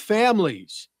 in with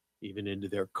families, even into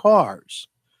their cars.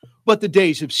 But the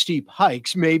days of steep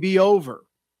hikes may be over.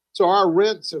 So our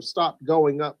rents have stopped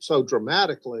going up so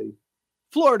dramatically.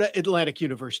 Florida Atlantic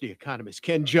University economist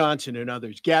Ken Johnson and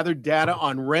others gathered data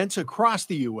on rents across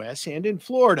the U.S. and in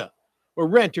Florida, where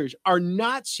renters are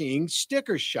not seeing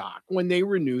sticker shock when they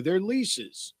renew their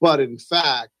leases. But in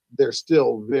fact, they're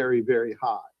still very, very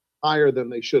high, higher than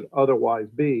they should otherwise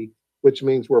be, which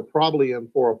means we're probably in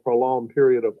for a prolonged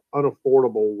period of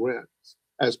unaffordable rents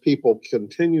as people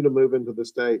continue to move into the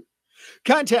state.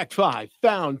 Contact 5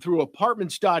 found through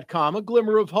apartments.com a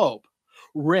glimmer of hope.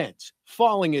 Rents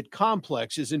falling at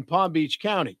complexes in Palm Beach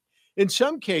County, in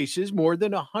some cases more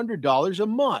than $100 a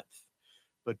month.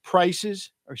 But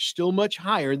prices are still much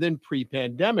higher than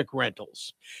pre-pandemic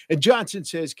rentals. And Johnson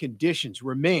says conditions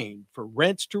remain for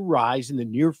rents to rise in the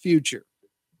near future.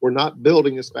 We're not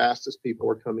building as fast as people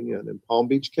are coming in. In Palm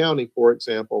Beach County, for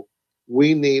example,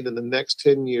 we need in the next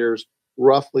 10 years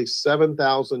roughly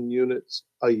 7,000 units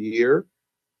a year.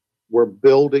 We're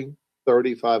building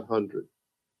 3,500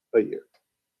 a year.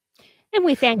 And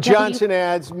we thank Johnson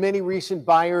adds many recent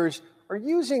buyers are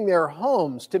using their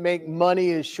homes to make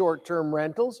money as short-term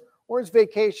rentals or as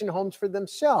vacation homes for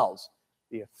themselves.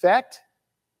 The effect?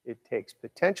 It takes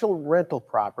potential rental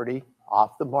property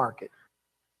off the market.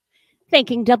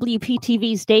 Thanking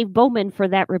WPTV's Dave Bowman for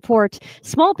that report.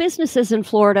 Small businesses in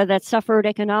Florida that suffered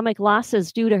economic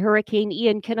losses due to Hurricane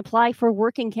Ian can apply for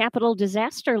working capital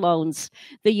disaster loans.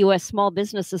 The U.S. Small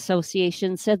Business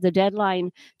Association said the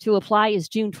deadline to apply is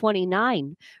June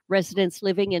 29. Residents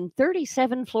living in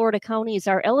 37 Florida counties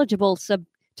are eligible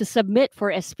to submit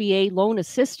for SBA loan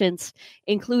assistance,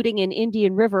 including in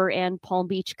Indian River and Palm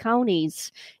Beach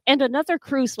counties. And another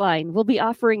cruise line will be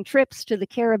offering trips to the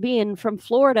Caribbean from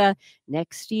Florida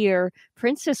next year.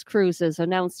 Princess Cruises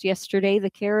announced yesterday the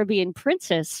Caribbean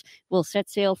Princess will set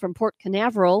sail from Port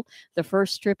Canaveral. The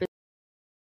first trip is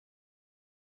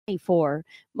 24.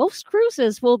 Most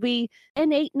cruises will be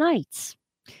in 8 nights.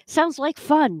 Sounds like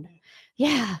fun.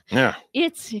 Yeah. I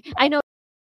know.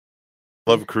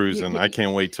 Love cruising. I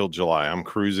can't wait till July. I'm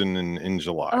cruising in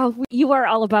July. Oh, you are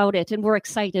all about it, and we're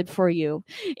excited for you.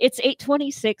 It's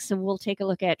 8:26, and we'll take a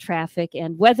look at traffic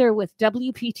and weather with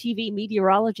WPTV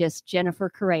meteorologist Jennifer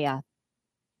Correa.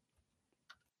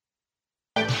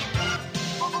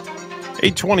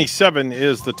 8:27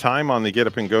 is the time on the Get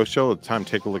Up and Go show. It's time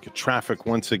to take a look at traffic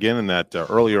once again. And that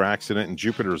earlier accident in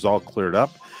Jupiter is all cleared up.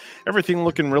 Everything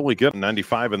looking really good.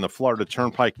 95 in the Florida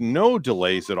Turnpike. No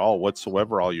delays at all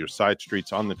whatsoever. All your side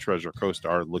streets on the Treasure Coast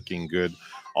are looking good.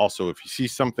 Also, if you see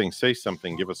something, say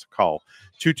something. Give us a call.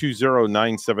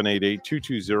 220-9788,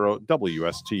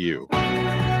 220-WSTU.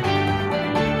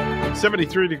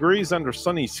 73 degrees under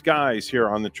sunny skies here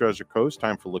on the Treasure Coast.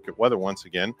 Time for a look at weather once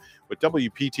again with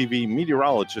WPTV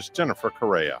meteorologist Jennifer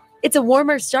Correa. It's a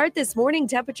warmer start this morning.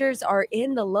 Temperatures are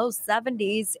in the low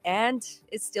 70s and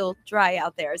it's still dry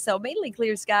out there. So mainly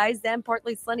clear skies, then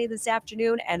partly sunny this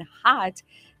afternoon and hot.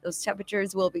 Those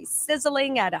temperatures will be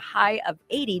sizzling at a high of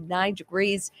 89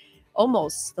 degrees.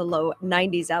 Almost the low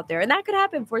 90s out there. And that could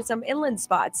happen for some inland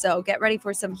spots. So get ready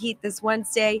for some heat this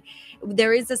Wednesday.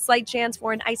 There is a slight chance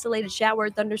for an isolated shower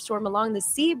thunderstorm along the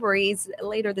sea breeze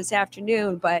later this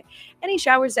afternoon. But any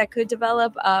showers that could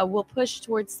develop will push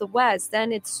towards the west.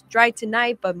 Then it's dry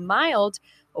tonight, but mild.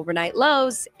 Overnight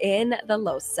lows in the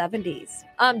low 70s.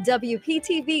 I'm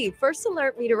WPTV First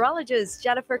Alert meteorologist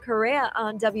Jennifer Correa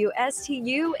on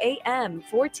WSTU AM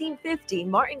 1450,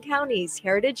 Martin County's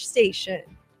Heritage Station.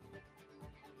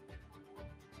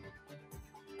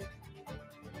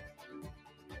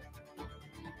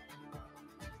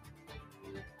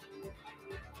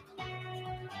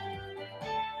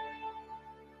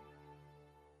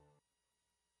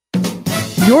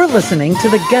 You're listening to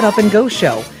the Get Up and Go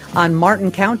show on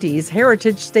Martin County's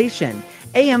Heritage Station,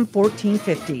 AM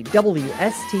 1450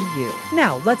 WSTU.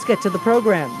 Now, let's get to the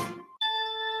program.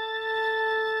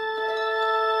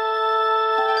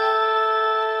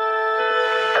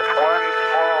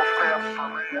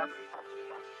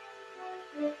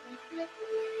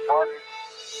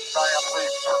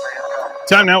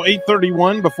 Time now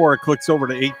 8:31 before it clicks over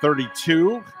to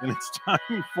 8:32, and it's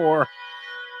time for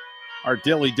our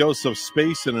daily dose of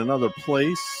space in another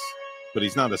place, but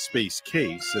he's not a space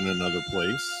case in another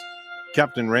place.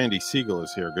 Captain Randy Segal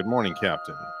is here. Good morning,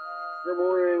 Captain. Good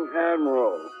morning,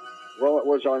 Admiral. Well, it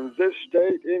was on this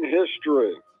date in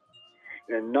history,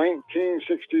 in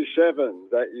 1967,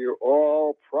 that you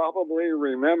all probably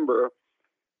remember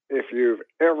if you've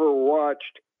ever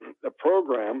watched a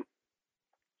program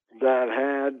that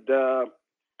had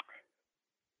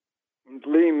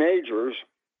Lee Majors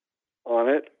on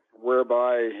it,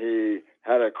 whereby he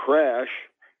had a crash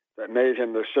that made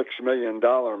him the $6 million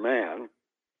man,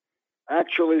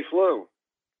 actually flew.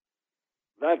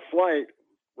 That flight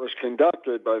was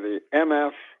conducted by the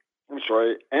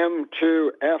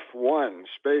M2F1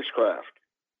 spacecraft.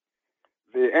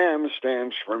 The M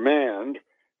stands for manned,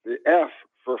 the F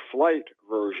for flight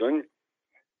version,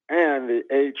 and the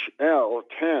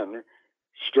HL-10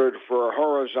 stood for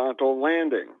horizontal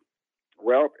landing.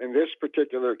 Well, in this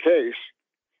particular case,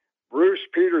 Bruce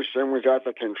Peterson was at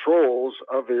the controls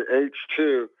of the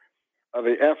F2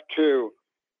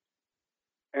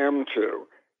 M2,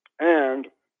 and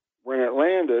when it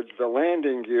landed, the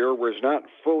landing gear was not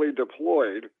fully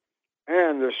deployed,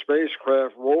 and the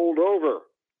spacecraft rolled over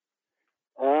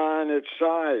on its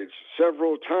sides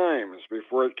several times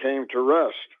before it came to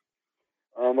rest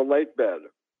on the lake bed.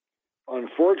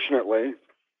 Unfortunately,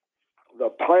 the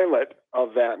pilot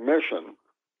of that mission,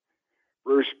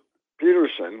 Bruce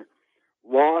Peterson,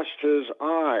 lost his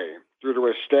eye due to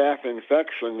a staph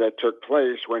infection that took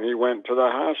place when he went to the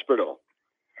hospital.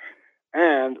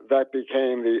 And that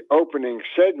became the opening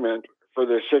segment for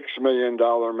the $6 Million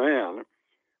Man,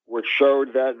 which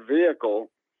showed that vehicle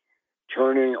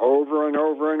turning over and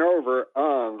over and over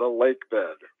on the lake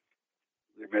bed.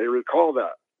 You may recall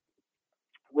that.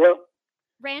 Well,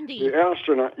 Randy. the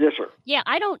astronaut, yes, sir. Yeah,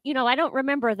 I don't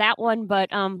remember that one, but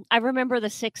I remember the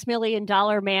 $6 Million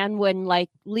Man when like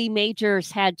Lee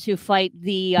Majors had to fight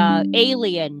the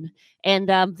alien and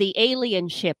the alien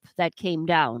ship that came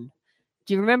down.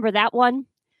 Do you remember that one?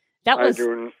 I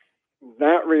do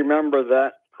not remember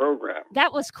that program.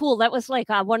 That was cool. That was like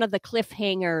one of the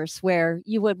cliffhangers where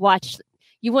you wouldn't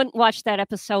watch that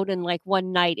episode in like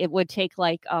one night. It would take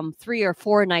like 3 or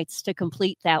 4 nights to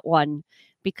complete that one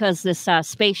because this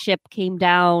spaceship came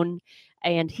down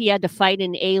and he had to fight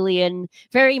an alien,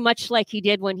 very much like he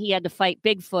did when he had to fight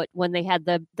Bigfoot when they had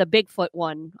the Bigfoot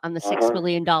one on the $6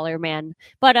 Million Man.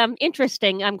 But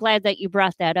interesting. I'm glad that you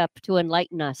brought that up to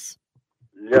enlighten us.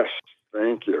 Yes,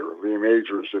 thank you. Lee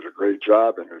Majors did a great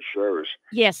job in his shows.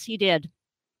 Yes, he did.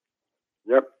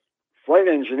 Yep. Flight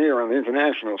engineer on the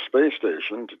International Space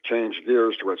Station, to change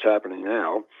gears to what's happening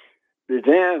now,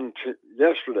 began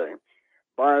yesterday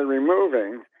by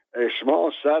removing a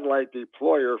small satellite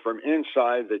deployer from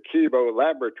inside the Kibo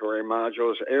laboratory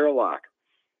module's airlock.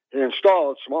 He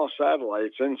installed small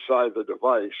satellites inside the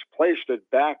device, placed it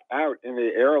back out in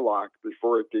the airlock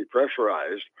before it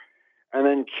depressurized, and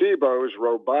then Kibo's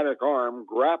robotic arm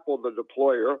grappled the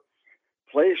deployer,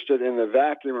 placed it in the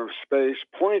vacuum of space,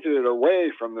 pointed it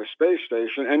away from the space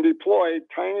station, and deployed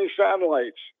tiny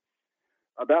satellites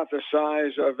about the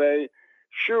size of a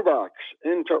shoebox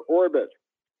into orbit.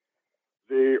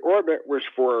 The orbit was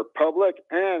for public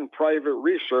and private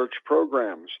research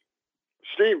programs.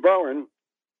 Steve Bowen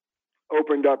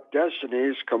opened up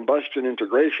Destiny's combustion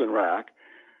integration rack,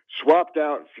 swapped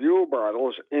out fuel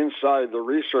bottles inside the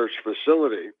research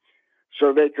facility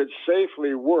so they could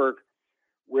safely work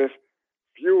with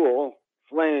fuel,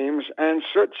 flames, and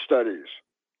soot studies.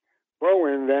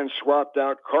 Bowen then swapped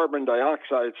out carbon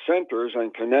dioxide sensors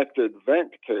and connected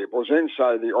vent cables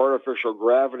inside the artificial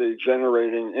gravity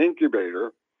generating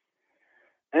incubator.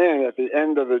 And at the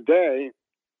end of the day,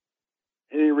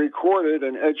 he recorded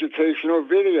an educational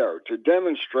video to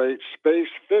demonstrate space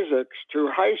physics to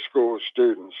high school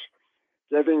students,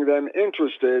 getting them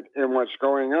interested in what's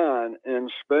going on in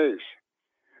space.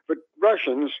 But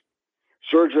Russians,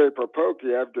 Sergei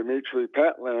Prokofiev, Dmitry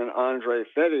Petlin, and Andrei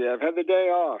Fedyev had the day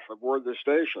off aboard the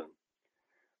station.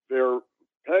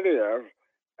 Fedyev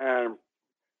and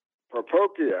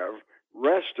Prokofiev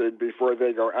rested before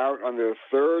they go out on their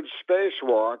third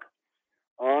spacewalk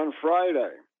on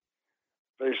Friday.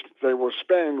 They will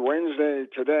spend Wednesday,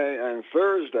 today, and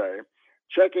Thursday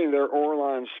checking their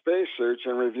Orlan spacesuits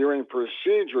and reviewing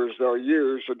procedures they'll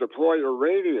use to deploy a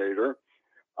radiator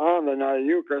on the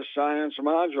Nayuka science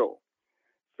module.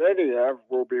 Fedyev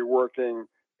will be working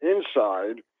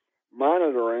inside,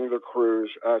 monitoring the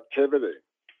crew's activity.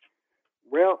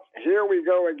 Well, here we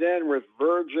go again with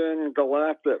Virgin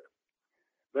Galactic.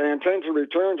 They intend to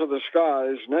return to the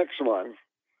skies next month,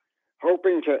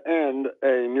 hoping to end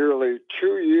a nearly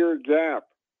 2-year gap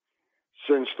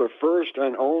since the first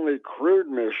and only crewed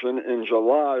mission in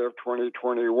July of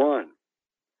 2021.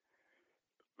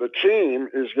 The team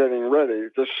is getting ready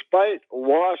despite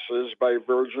losses by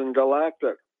Virgin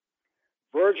Galactic.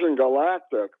 Virgin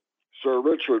Galactic, Sir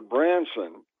Richard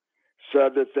Branson,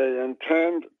 said that they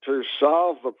intend to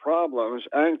solve the problems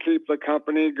and keep the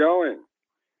company going.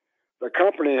 The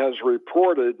company has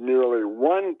reported nearly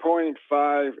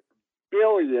 $1.5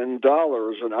 billion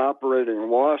in operating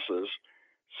losses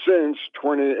since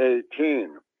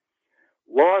 2018.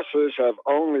 Losses have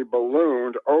only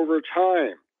ballooned over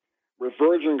time, with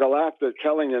Virgin Galactic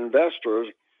telling investors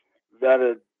that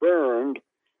it burned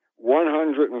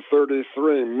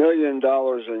 $133 million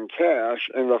in cash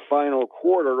in the final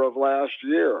quarter of last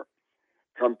year,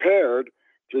 compared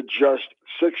to just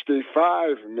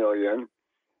 $65 million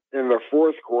in the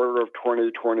fourth quarter of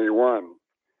 2021.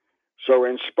 So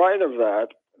in spite of that,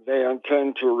 they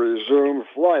intend to resume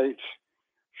flights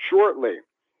shortly.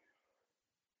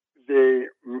 The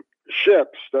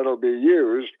ships that will be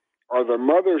used are the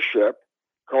mothership,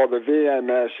 called the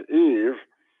VMS Eve,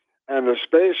 and the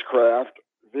spacecraft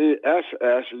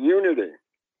VSS Unity.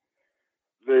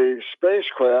 The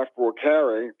spacecraft will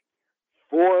carry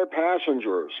 4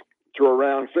 passengers to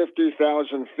around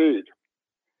 50,000 feet.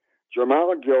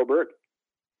 Jamal Gilbert,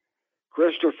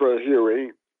 Christopher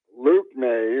Huey, Luke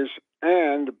Kneiss,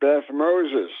 and Beth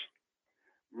Moses.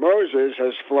 Moses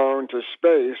has flown to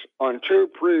space on 2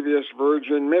 previous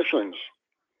Virgin missions.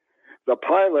 The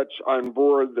pilots on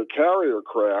board the carrier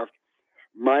craft,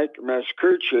 Mike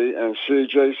Mescucci and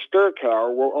C.J.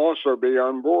 Sturkow, will also be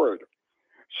on board.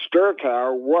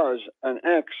 Sturkow was an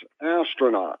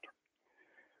ex-astronaut.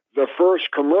 The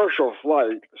first commercial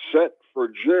flight, set for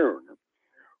June,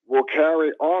 will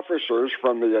carry officers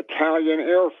from the Italian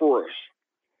Air Force,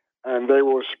 and they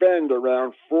will spend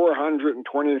around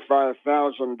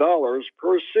 $425,000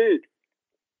 per seat.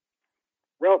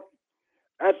 Well,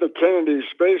 at the Kennedy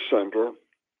Space Center,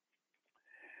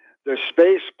 the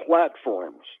space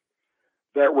platforms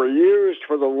that were used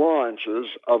for the launches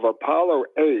of Apollo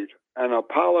 8 and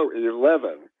Apollo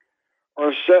 11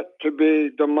 are set to be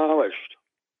demolished.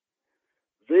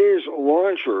 These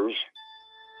launchers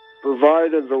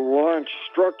provided the launch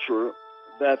structure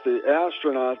that the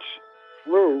astronauts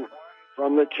flew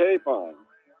from the Cape on.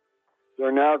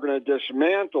 They're now going to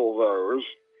dismantle those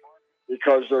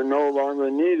because they're no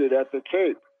longer needed at the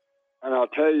Cape. And I'll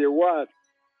tell you what,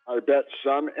 I bet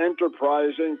some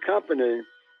enterprising company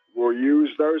will use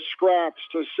those scraps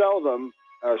to sell them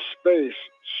as space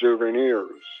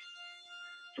souvenirs.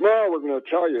 Tomorrow we're going to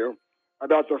tell you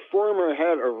about the former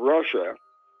head of Russia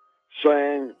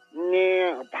saying,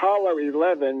 nah, Apollo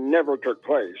 11 never took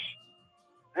place,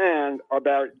 and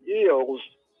about eels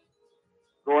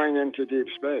going into deep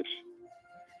space.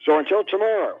 So until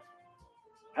tomorrow,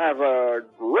 have a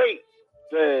great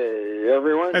day,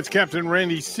 everyone. That's Captain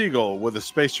Randy Segal with a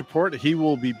space report. He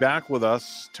will be back with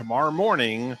us tomorrow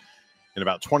morning in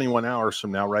about 21 hours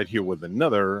from now, right here with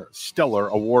another stellar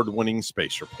award-winning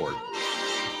space report.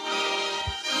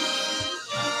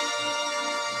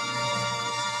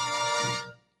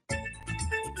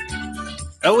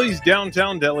 Ellie's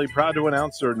Downtown Deli, proud to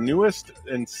announce their newest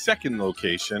and second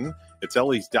location. It's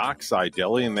Ellie's Dockside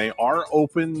Deli, and they are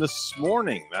open this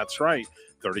morning. That's right.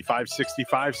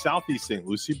 3565 Southeast St.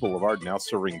 Lucie Boulevard, now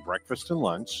serving breakfast and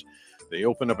lunch. They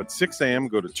open up at 6 a.m.,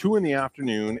 go to 2 in the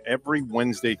afternoon every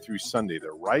Wednesday through Sunday.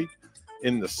 They're right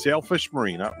in the Sailfish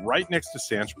Marina, right next to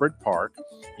Sandspread Park.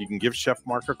 You can give Chef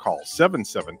Mark a call,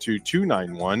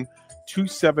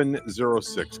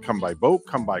 772-291-2706. Come by boat,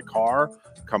 come by car,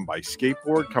 come by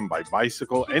skateboard, come by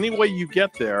bicycle. Any way you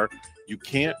get there, you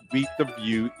can't beat the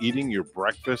view eating your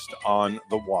breakfast on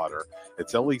the water.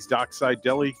 It's Ellie's Dockside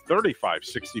Deli,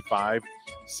 3565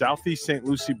 Southeast St.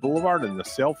 Lucie Boulevard in the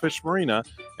Sailfish Marina,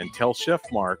 and tell Chef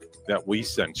Mark that we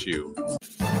sent you.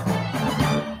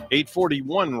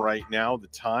 8:41 right now, the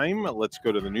time. Let's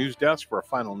go to the news desk for a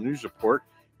final news report.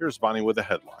 Here's Bonnie with the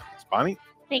headlines. Bonnie?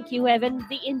 Thank you, Evan.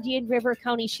 The Indian River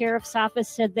County Sheriff's Office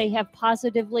said they have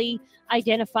positively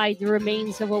identified the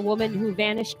remains of a woman who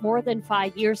vanished more than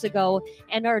 5 years ago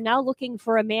and are now looking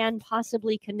for a man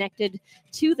possibly connected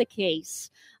to the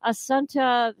case.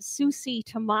 Assunta Susi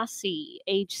Tomasi,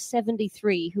 age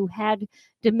 73, who had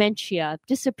dementia,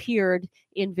 disappeared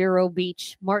in Vero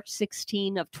Beach March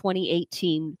 16 of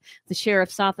 2018. The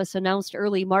sheriff's office announced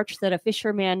early March that a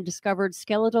fisherman discovered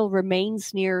skeletal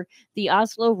remains near the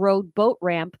Oslo Road boat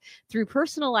ramp. Through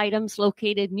personal items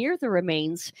located near the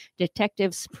remains,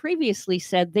 detectives previously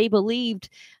said they believed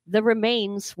the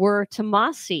remains were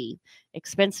Tomasi.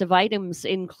 Expensive items,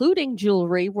 including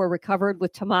jewelry, were recovered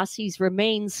with Tomasi's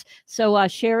remains. So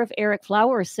Sheriff Eric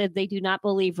Flowers said they do not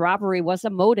believe robbery was a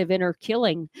motive in her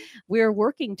killing. We're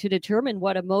working to determine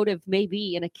what a motive may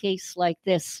be in a case like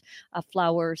this,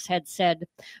 Flowers had said.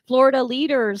 Florida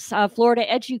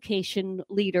education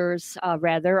leaders,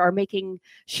 are making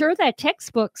sure that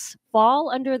textbooks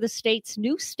fall under the state's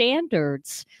new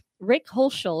standards. Rick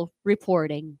Holschel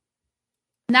reporting.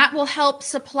 That will help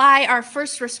supply our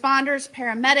first responders,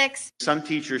 paramedics. Some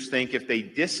teachers think if they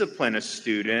discipline a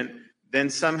student, then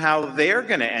somehow they're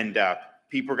going to end up,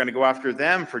 people are going to go after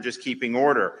them for just keeping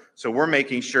order. So we're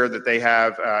making sure that they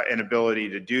have an ability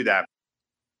to do that.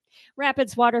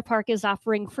 Rapids Water Park is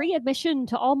offering free admission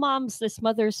to all moms this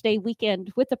Mother's Day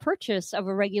weekend with the purchase of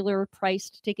a regular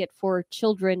priced ticket for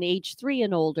children age 3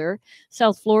 and older.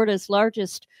 South Florida's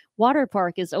largest water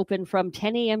park is open from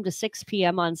 10 a.m. to 6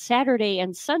 p.m. on Saturday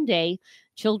and Sunday.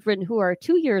 Children who are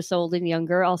 2 years old and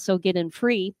younger also get in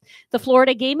free. The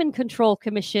Florida Game and Control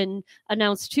Commission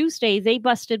announced Tuesday they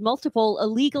busted multiple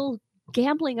illegal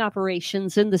gambling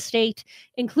operations in the state,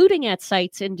 including at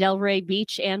sites in Delray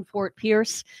Beach and Fort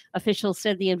Pierce. Officials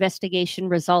said the investigation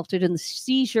resulted in the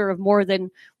seizure of more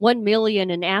than $1 million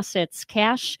in assets,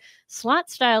 cash,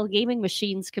 slot-style gaming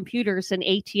machines, computers, and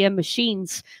ATM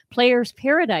machines. Players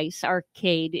Paradise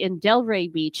Arcade in Delray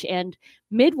Beach and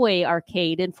Midway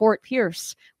Arcade in Fort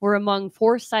Pierce were among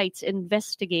 4 sites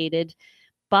investigated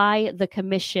by the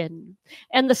commission.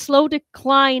 And the slow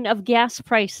decline of gas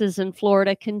prices in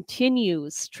Florida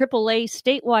continues. AAA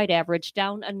statewide average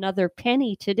down another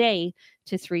penny today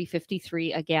to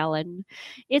 $3.53 a gallon.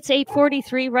 It's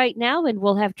 8:43 right now, and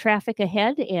we'll have traffic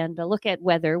ahead and a look at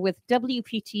weather with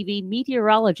WPTV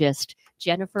meteorologist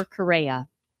Jennifer Correa.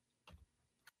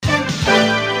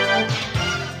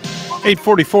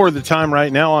 8:44 the time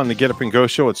right now on the Get Up and Go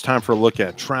show. It's time for a look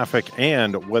at traffic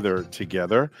and weather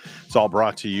together. It's all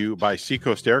brought to you by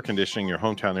Seacoast Air Conditioning, your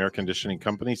hometown air conditioning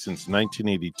company since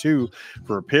 1982.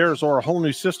 For repairs or a whole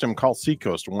new system, call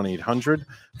Seacoast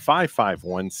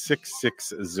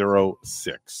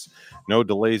 1-800-551-6606. No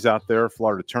delays out there.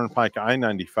 Florida Turnpike,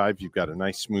 I-95. You've got a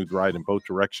nice smooth ride in both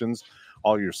directions.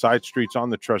 All your side streets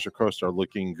on the Treasure Coast are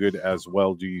looking good as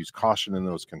well. Do use caution in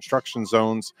those construction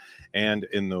zones and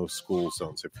in those school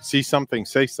zones. If you see something,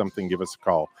 say something, give us a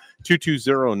call.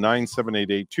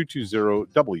 220-9788,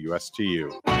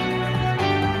 220-WSTU.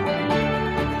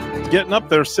 Getting up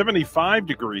there, 75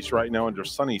 degrees right now under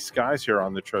sunny skies here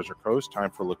on the Treasure Coast.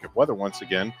 Time for a look at weather once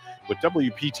again with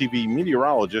WPTV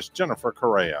meteorologist Jennifer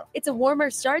Correa. It's a warmer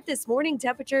start this morning.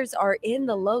 Temperatures are in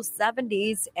the low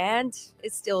 70s and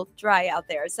it's still dry out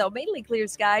there. So mainly clear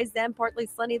skies, then partly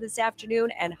sunny this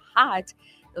afternoon and hot.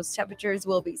 Those temperatures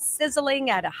will be sizzling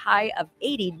at a high of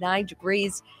 89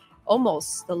 degrees.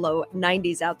 Almost the low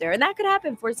 90s out there. And that could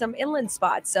happen for some inland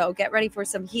spots. So get ready for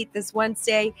some heat this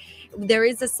Wednesday. There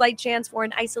is a slight chance for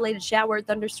an isolated shower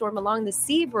thunderstorm along the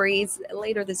sea breeze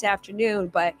later this afternoon.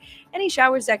 But any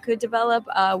showers that could develop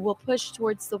will push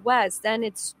towards the west. Then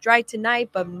it's dry tonight,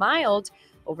 but mild.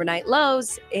 Overnight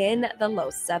lows in the low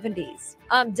 70s.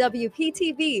 I'm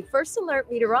WPTV First Alert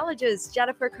meteorologist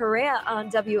Jennifer Correa on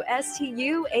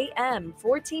WSTU AM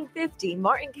 1450,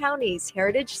 Martin County's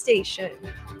Heritage Station.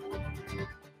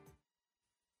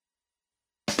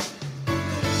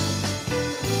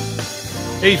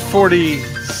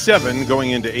 $8:47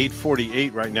 going into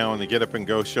 8:48 right now on the Get Up and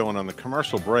Go show, and on the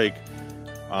commercial break,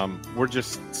 we're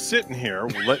just sitting here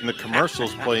letting the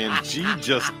commercials play, and G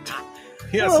just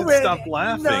he hasn't stopped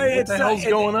laughing. No, what the hell's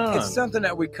going on? It's something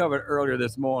that we covered earlier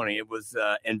this morning. It was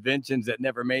inventions that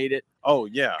never made it. Oh,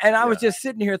 yeah. And I was just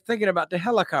sitting here thinking about the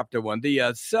helicopter one,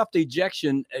 the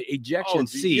self-ejection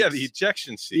seats. Yeah, the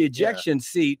ejection seat. The ejection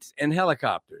seats in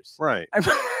helicopters. Right.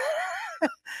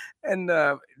 And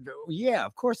yeah,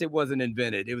 of course it wasn't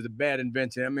invented. It was a bad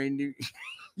invention. I mean,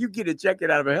 you get ejected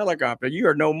out of a helicopter, you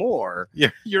are no more.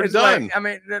 Yeah, you're it's done. Like, I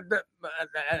mean,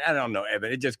 I don't know,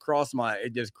 Evan. It just crossed my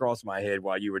head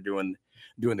while you were doing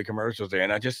the commercials there,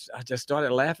 and I just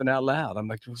started laughing out loud. I'm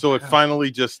like, so it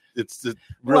finally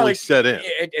really set in.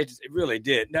 It really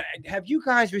did. Now, have you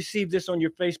guys received this on your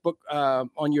Facebook,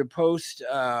 on your post,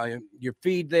 your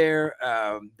feed there,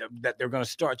 that they're going to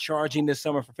start charging this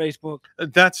summer for Facebook?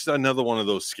 That's another one of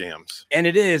those scams. And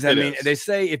it is. I mean, they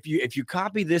say if you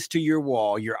copy this to your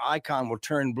wall, your icon will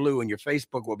turn blue and your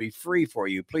Facebook will be free for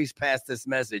you. Please pass this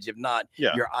message. If not,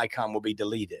 your icon will be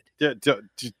deleted.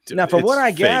 Now, from what I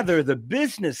gather, the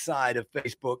business side of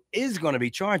Facebook is going to be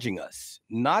charging us,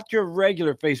 not your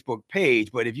regular Facebook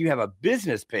page, but if you have a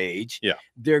business page,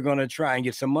 they're going to try and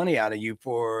get some money out of you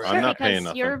for. I'm not paying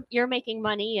nothing. You're making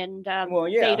money, and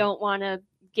they don't want to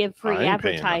give free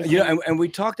advertising. And we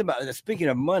talked about speaking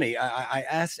of money. I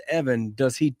asked Evan,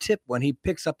 does he tip when he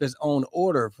picks up his own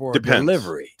order for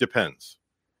delivery? Depends.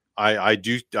 I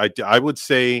would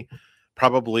say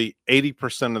probably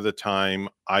 80% of the time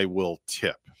I will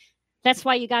tip. That's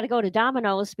why you got to go to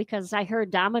Domino's, because I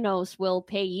heard Domino's will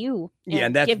pay you.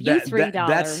 And that's give you $3.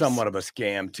 That's somewhat of a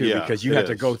scam too, because you have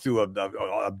to go through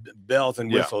a bells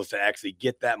and whistles to actually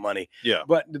get that money. Yeah.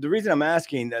 But the reason I'm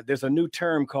asking that there's a new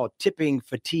term called tipping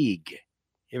fatigue.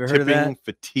 You ever heard of that? Tipping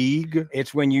fatigue?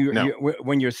 It's when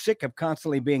when you're sick of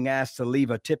constantly being asked to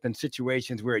leave a tip in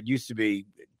situations where it used to be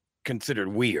considered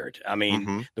weird. I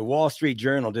mean, the Wall Street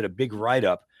Journal did a big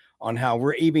write-up on how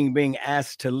we're even being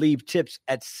asked to leave tips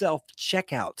at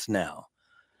self-checkouts now.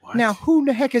 What? Now, who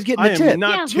the heck is getting a tip? I am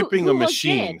not tipping a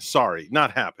machine. Sorry, not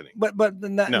happening. But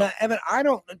now, Evan,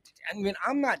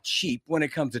 I'm not cheap when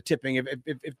it comes to tipping.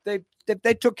 If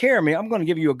they took care of me, I'm going to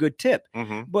give you a good tip.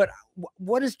 But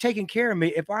what is taking care of me?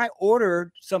 If I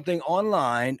order something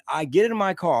online, I get it in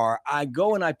my car, I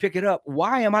go and I pick it up.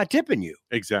 Why am I tipping you?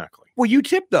 Exactly. Well, you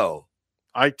tip though.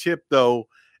 I tip though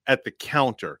at the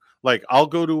counter. Like I'll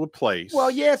go to a place.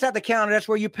 Well, yeah, it's at the counter. That's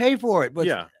where you pay for it. But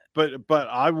yeah, but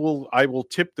I will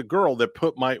tip the girl that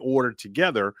put my order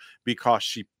together because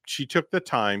she took the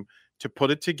time to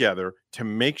put it together to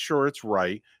make sure it's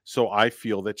right. So I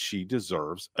feel that she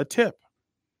deserves a tip.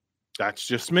 That's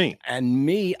just me. And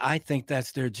me, I think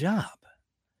that's their job.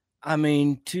 I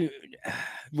mean,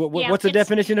 what's the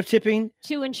definition of tipping?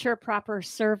 To ensure proper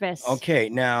service. Okay,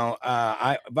 now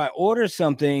if I order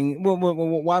something, well,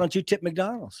 why don't you tip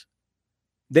McDonald's?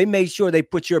 They made sure they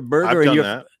put your burger in your.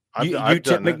 That. You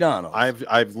tip McDonald's.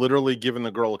 I've literally given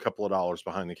the girl a couple of dollars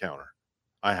behind the counter.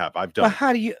 I've done. But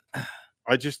how do you?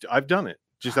 I've done it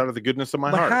just out of the goodness of my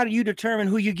heart. But how do you determine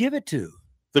who you give it to?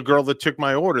 The girl that took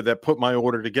my order, that put my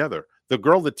order together. The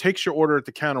girl that takes your order at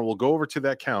the counter will go over to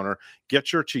that counter,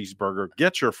 get your cheeseburger,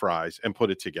 get your fries, and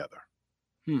put it together.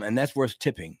 And that's worth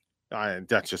tipping.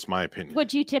 That's just my opinion.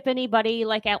 Would you tip anybody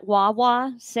like at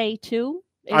Wawa, say, too?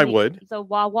 I would. The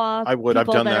Wawa. I would. I've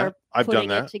done that. I've done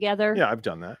that. Together. Yeah, I've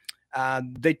done that.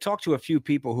 They talked to a few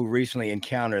people who recently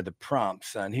encountered the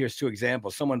prompts. And here's two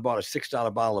examples. Someone bought a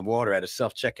 $6 bottle of water at a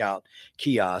self-checkout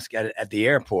kiosk at the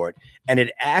airport, and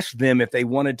it asked them if they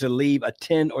wanted to leave a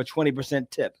 10 or 20%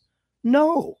 tip.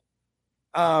 No.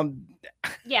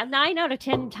 Yeah, 9 out of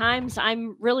 10 times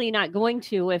I'm really not going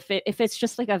to. If it's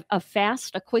just like a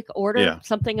quick order,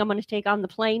 something I'm going to take on the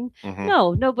plane. Mm-hmm.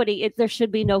 No, nobody. There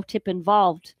should be no tip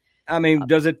involved. I mean,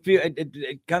 does it feel?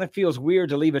 It kind of feels weird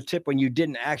to leave a tip when you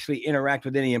didn't actually interact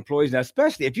with any employees. Now,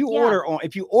 especially if you order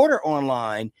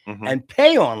online and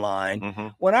pay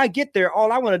online. When I get there,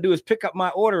 all I want to do is pick up my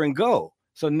order and go.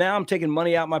 So now I'm taking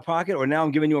money out of my pocket, or now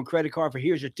I'm giving you a credit card for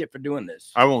here's your tip for doing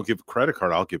this. I won't give a credit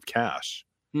card. I'll give cash.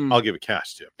 I'll give a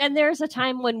cash tip. And there's a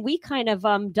time when we kind of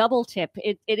double tip.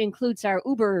 It includes our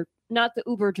Uber, not the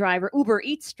Uber driver, Uber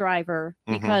Eats driver,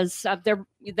 because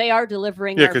they are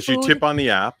delivering. Yeah, because you tip on the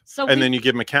app, so then you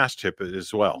give them a cash tip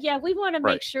as well. Yeah, we want to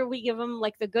make sure we give them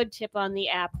like the good tip on the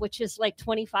app, which is like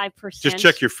 25%. Just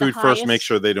check your food first. Make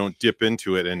sure they don't dip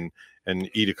into it and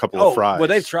eat a couple of fries. Well,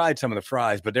 they've tried some of the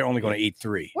fries, but they're only going to eat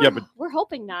 3. But we're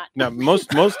hoping not. Now most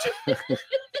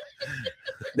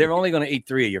they're only going to eat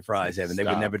 3 of your fries, Evan. They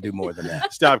would never do more than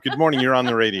that. Stop. Good morning. You're on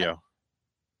the radio.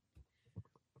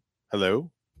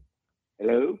 Hello.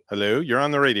 Hello. You're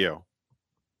on the radio.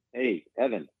 Hey,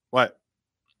 Evan. What?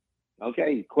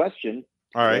 Okay. Question.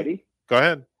 All right. Ready? Go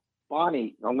ahead.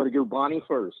 Bonnie. I'm going to go Bonnie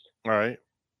first. All right.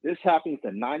 This happens to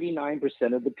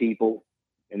 99% of the people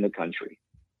in the country.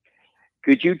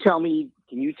 Can you tell me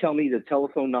the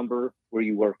telephone number where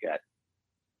you work at?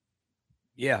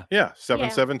 Yeah.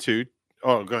 772.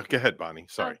 Oh, go ahead, Bonnie.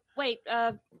 Sorry. Wait.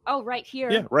 Right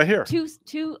here. Yeah, right here.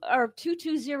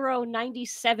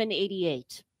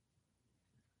 220-9788.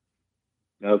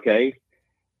 Okay.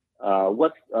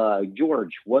 What's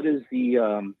George? What is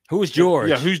the Who's George?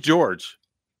 Yeah, who's George?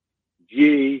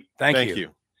 G. Thank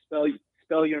you.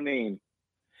 Spell your name.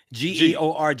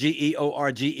 George. It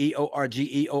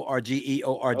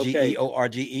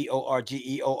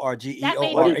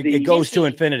goes to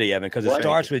infinity, Evan, because it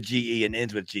starts with GE and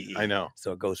ends with GE. I know.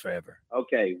 So it goes forever.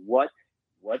 Okay. What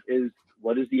is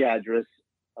the address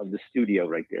of the studio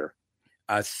right there?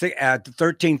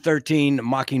 1313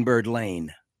 Mockingbird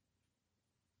Lane.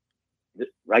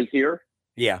 Right here?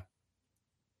 Yeah.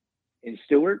 In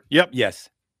Stewart? Yep. Yes.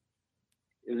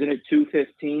 Isn't it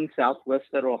 215 Southwest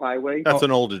Federal Highway? That's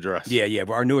an old address. Yeah.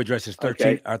 But our new address is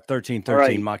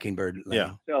 1313 Mockingbird Lane.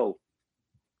 Yeah. So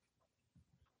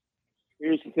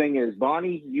here's the thing is,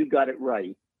 Bonnie, you got it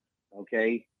right.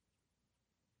 Okay.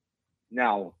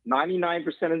 Now, 99%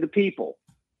 of the people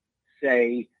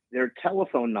say their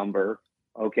telephone number,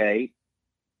 okay,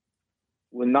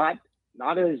 with not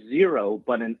a 0,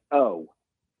 but an O.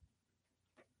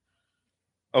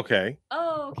 Okay.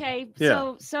 Oh, okay.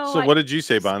 Yeah. So what did you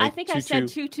say, Bonnie? I think I said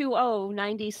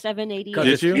 220-9788.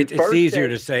 It's easier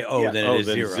to say than it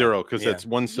is zero because that's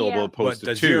one syllable opposed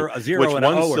to 2. A zero and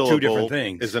an O are two different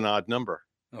things. Is an odd number.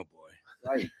 Oh boy.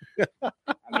 Right.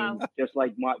 I mean, just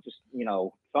like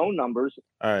phone numbers.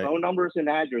 All right. Phone numbers and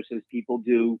addresses. People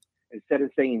do, instead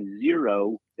of saying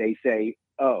 0, they say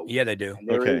O. Yeah, they do. And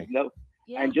there is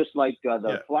and just like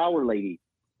the flower lady.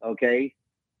 Okay.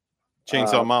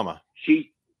 Chainsaw Mama.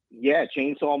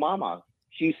 Chainsaw Mama.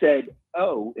 She said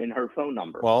O in her phone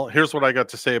number. Well, here's what I got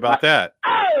to say about that.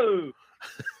 Oh.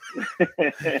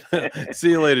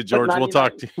 See you later, George. We'll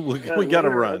talk to you. We got to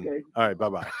run. Okay. All right.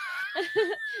 Bye-bye.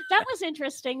 That was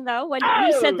interesting, though, when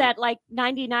you said that like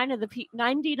 99% of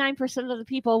the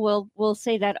people will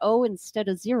say that O instead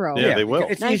of zero. Yeah, they will.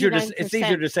 It's easier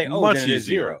to say O Much than it is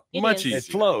easier. zero. Much It easier.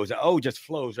 flows. O just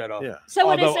flows right off. Yeah. So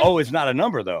it although isn't- O is not a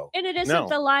number, though. And it isn't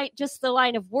just the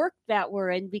line of work that we're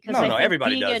in, because No, I no, think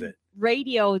everybody being does in it.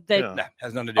 radio, that Nah,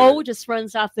 has nothing to do with O it. just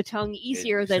runs off the tongue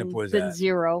easier than simple as that.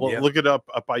 zero. Well, look it up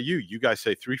by you. You guys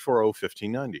say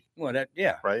 340-1590. Well,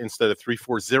 right, instead of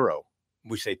 340.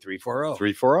 We say 340.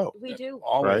 340. We do.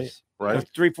 Always. Right.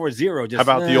 340. Just How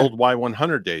about the old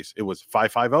Y100 days? It was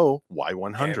 550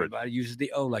 Y100. Everybody uses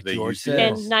the O like They George use the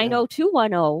says. And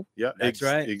 90210. Yeah, That's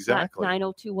right. Exactly.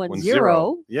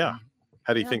 90210. Yeah.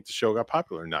 How do you Yeah. think the show got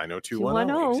popular? 90210.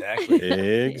 210.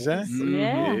 Exactly.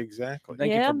 Yeah. Exactly.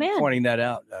 Thank you for pointing that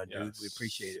out, dude. We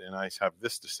appreciate it. And I have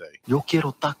this to say. Yo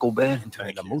quiero Taco Bell.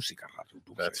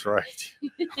 That's right.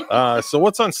 So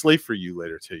what's on slate for you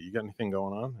later today? You got anything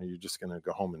going on? Or are you just going to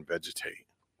go home and vegetate?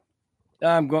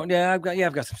 I'm going. Yeah, I've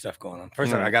got some stuff going on.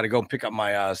 First, I got to go pick up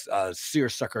my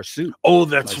seersucker suit. Oh,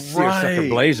 that's my right. Seersucker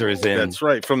blazer is in. That's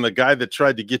right. From the guy that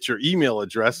tried to get your email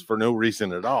address for no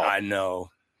reason at all. I know.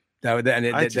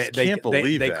 I just can't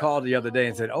believe they that. called the other day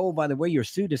and said, "Oh, by the way, your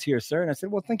suit is here, sir." And I said,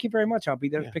 "Well, thank you very much. I'll be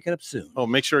there to pick it up soon." Oh,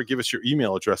 make sure to give us your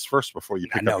email address first before you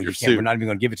pick No, up you your can't. suit. We're not even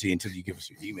going to give it to you until you give us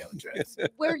your email address.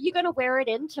 Were you going to wear it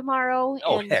in tomorrow?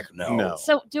 Oh, And- heck no.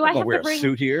 So do I I'm gonna have wear to bring a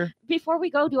suit here? before we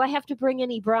go? Do I have to bring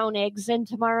any brown eggs in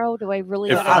tomorrow? Do I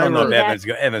really? If gotta I don't know do if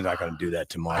that? Evan's not going to do that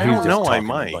tomorrow. I He's don't just know. I talking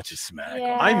might. a bunch of smack.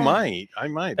 Yeah. I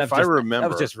might. That's If I just- remember.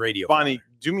 that was just radio. Bonnie,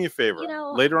 do me a favor. You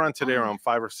know, Later on today, around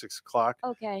 5 or 6 o'clock,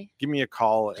 Okay. give me a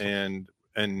call and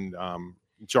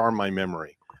jar my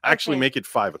memory. Actually, Okay. make it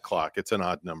 5 o'clock. It's an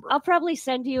odd number. I'll probably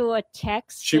send you a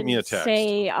text. Shoot me and a text.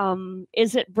 Say,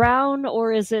 is it brown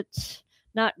or is it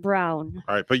not brown?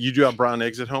 All right, but you do have brown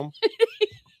eggs at home?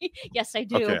 Yes, I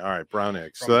do. Okay, all right, brown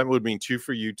eggs. So that would mean 2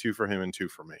 for you, 2 for him, and 2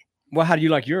 for me. Well, how do you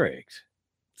like your eggs?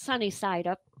 Sunny side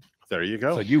up. There you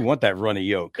go. So you want that runny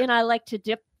yolk? And I like to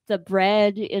dip the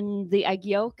bread in the egg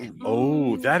yolk.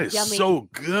 Oh, that is Yummy. so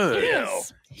good. It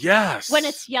is. Yes. When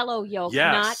it's yellow yolk,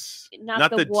 Yes. not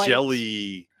the white.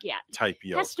 jelly Yeah. type It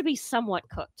yolk. has to be somewhat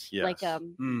cooked, Yes. like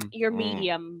Mm. your Mm.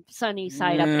 medium sunny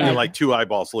side up And egg. like 2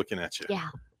 eyeballs looking at you. Yeah.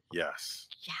 Yes.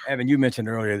 Evan, you mentioned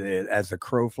earlier that as the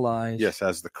crow flies. Yes,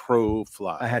 as the crow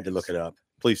flies. I had to look it up.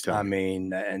 Please tell me. I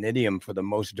mean, an idiom for the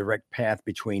most direct path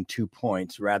between 2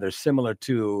 points, rather similar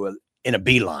to in a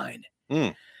beeline.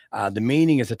 Mm. The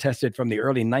meaning is attested from the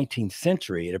early 19th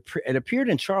century. It appeared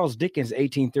in Charles Dickens'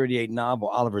 1838 novel,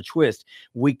 Oliver Twist.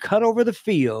 We cut over the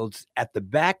fields at the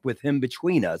back with him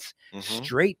between us,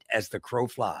 straight as the crow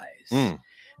flies. Mm.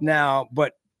 Now,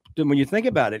 but when you think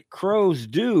about it, crows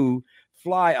do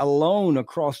fly alone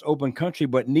across open country,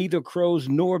 but neither crows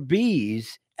nor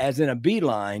bees, as in a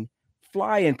beeline,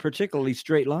 fly in particularly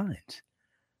straight lines.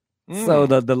 So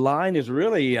the line is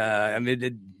really,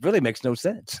 it really makes no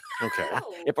sense. Okay.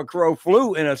 If a crow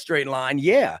flew in a straight line,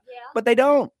 yeah, but they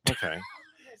don't. Okay.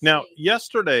 Now,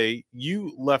 yesterday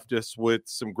you left us with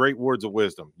some great words of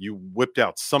wisdom. You whipped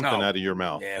out something out of your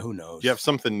mouth. Yeah, who knows? Do you have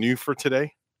something new for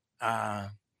today?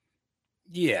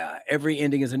 Yeah, every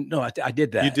ending is no. I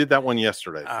did that. You did that one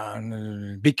yesterday.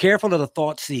 Be careful of the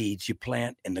thought seeds you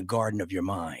plant in the garden of your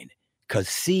mind, because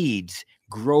seeds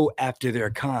grow after their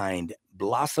kind,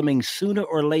 blossoming sooner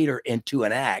or later into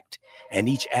an act, and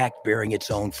each act bearing its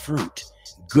own fruit.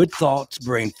 Good thoughts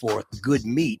bring forth good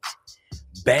meat.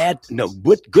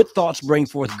 Good thoughts bring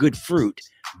forth good fruit.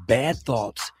 Bad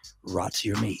thoughts rots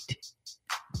your meat.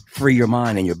 Free your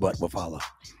mind and your butt will follow.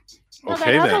 Well,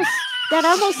 that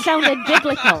almost sounded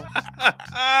biblical.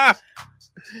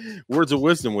 Words of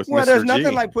wisdom with Well, Mr. there's G.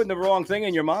 nothing like putting the wrong thing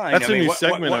in your mind. That's a new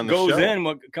segment what on the goes show. in,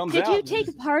 what comes Did out. you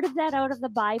take part of that out of the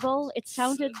Bible? It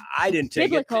sounded I didn't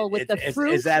take biblical it. with the It's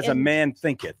fruit. as a and- man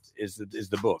thinketh is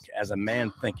the book. As a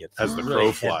man thinketh. As the Really crow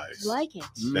heavy. flies. Like it.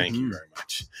 Thank you very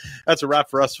much. That's a wrap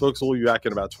for us, folks. We'll be back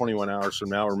in about 21 hours from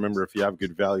now. Remember, if you have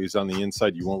good values on the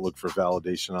inside, you won't look for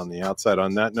validation on the outside.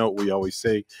 On that note, we always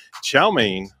say, chow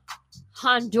mein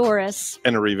Honduras.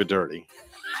 and arrivederci.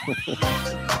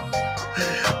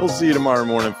 We'll see you tomorrow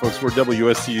morning, folks. We're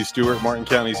WSTU Stewart, Martin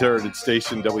County's Heritage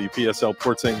Station, WPSL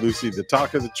Port St. Lucie, the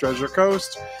talk of the Treasure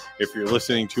Coast. If you're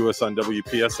listening to us on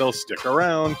WPSL, stick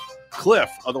around.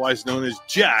 Cliff, otherwise known as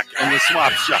Jack, in the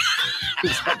swap shop.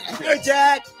 Hey,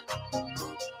 Jack.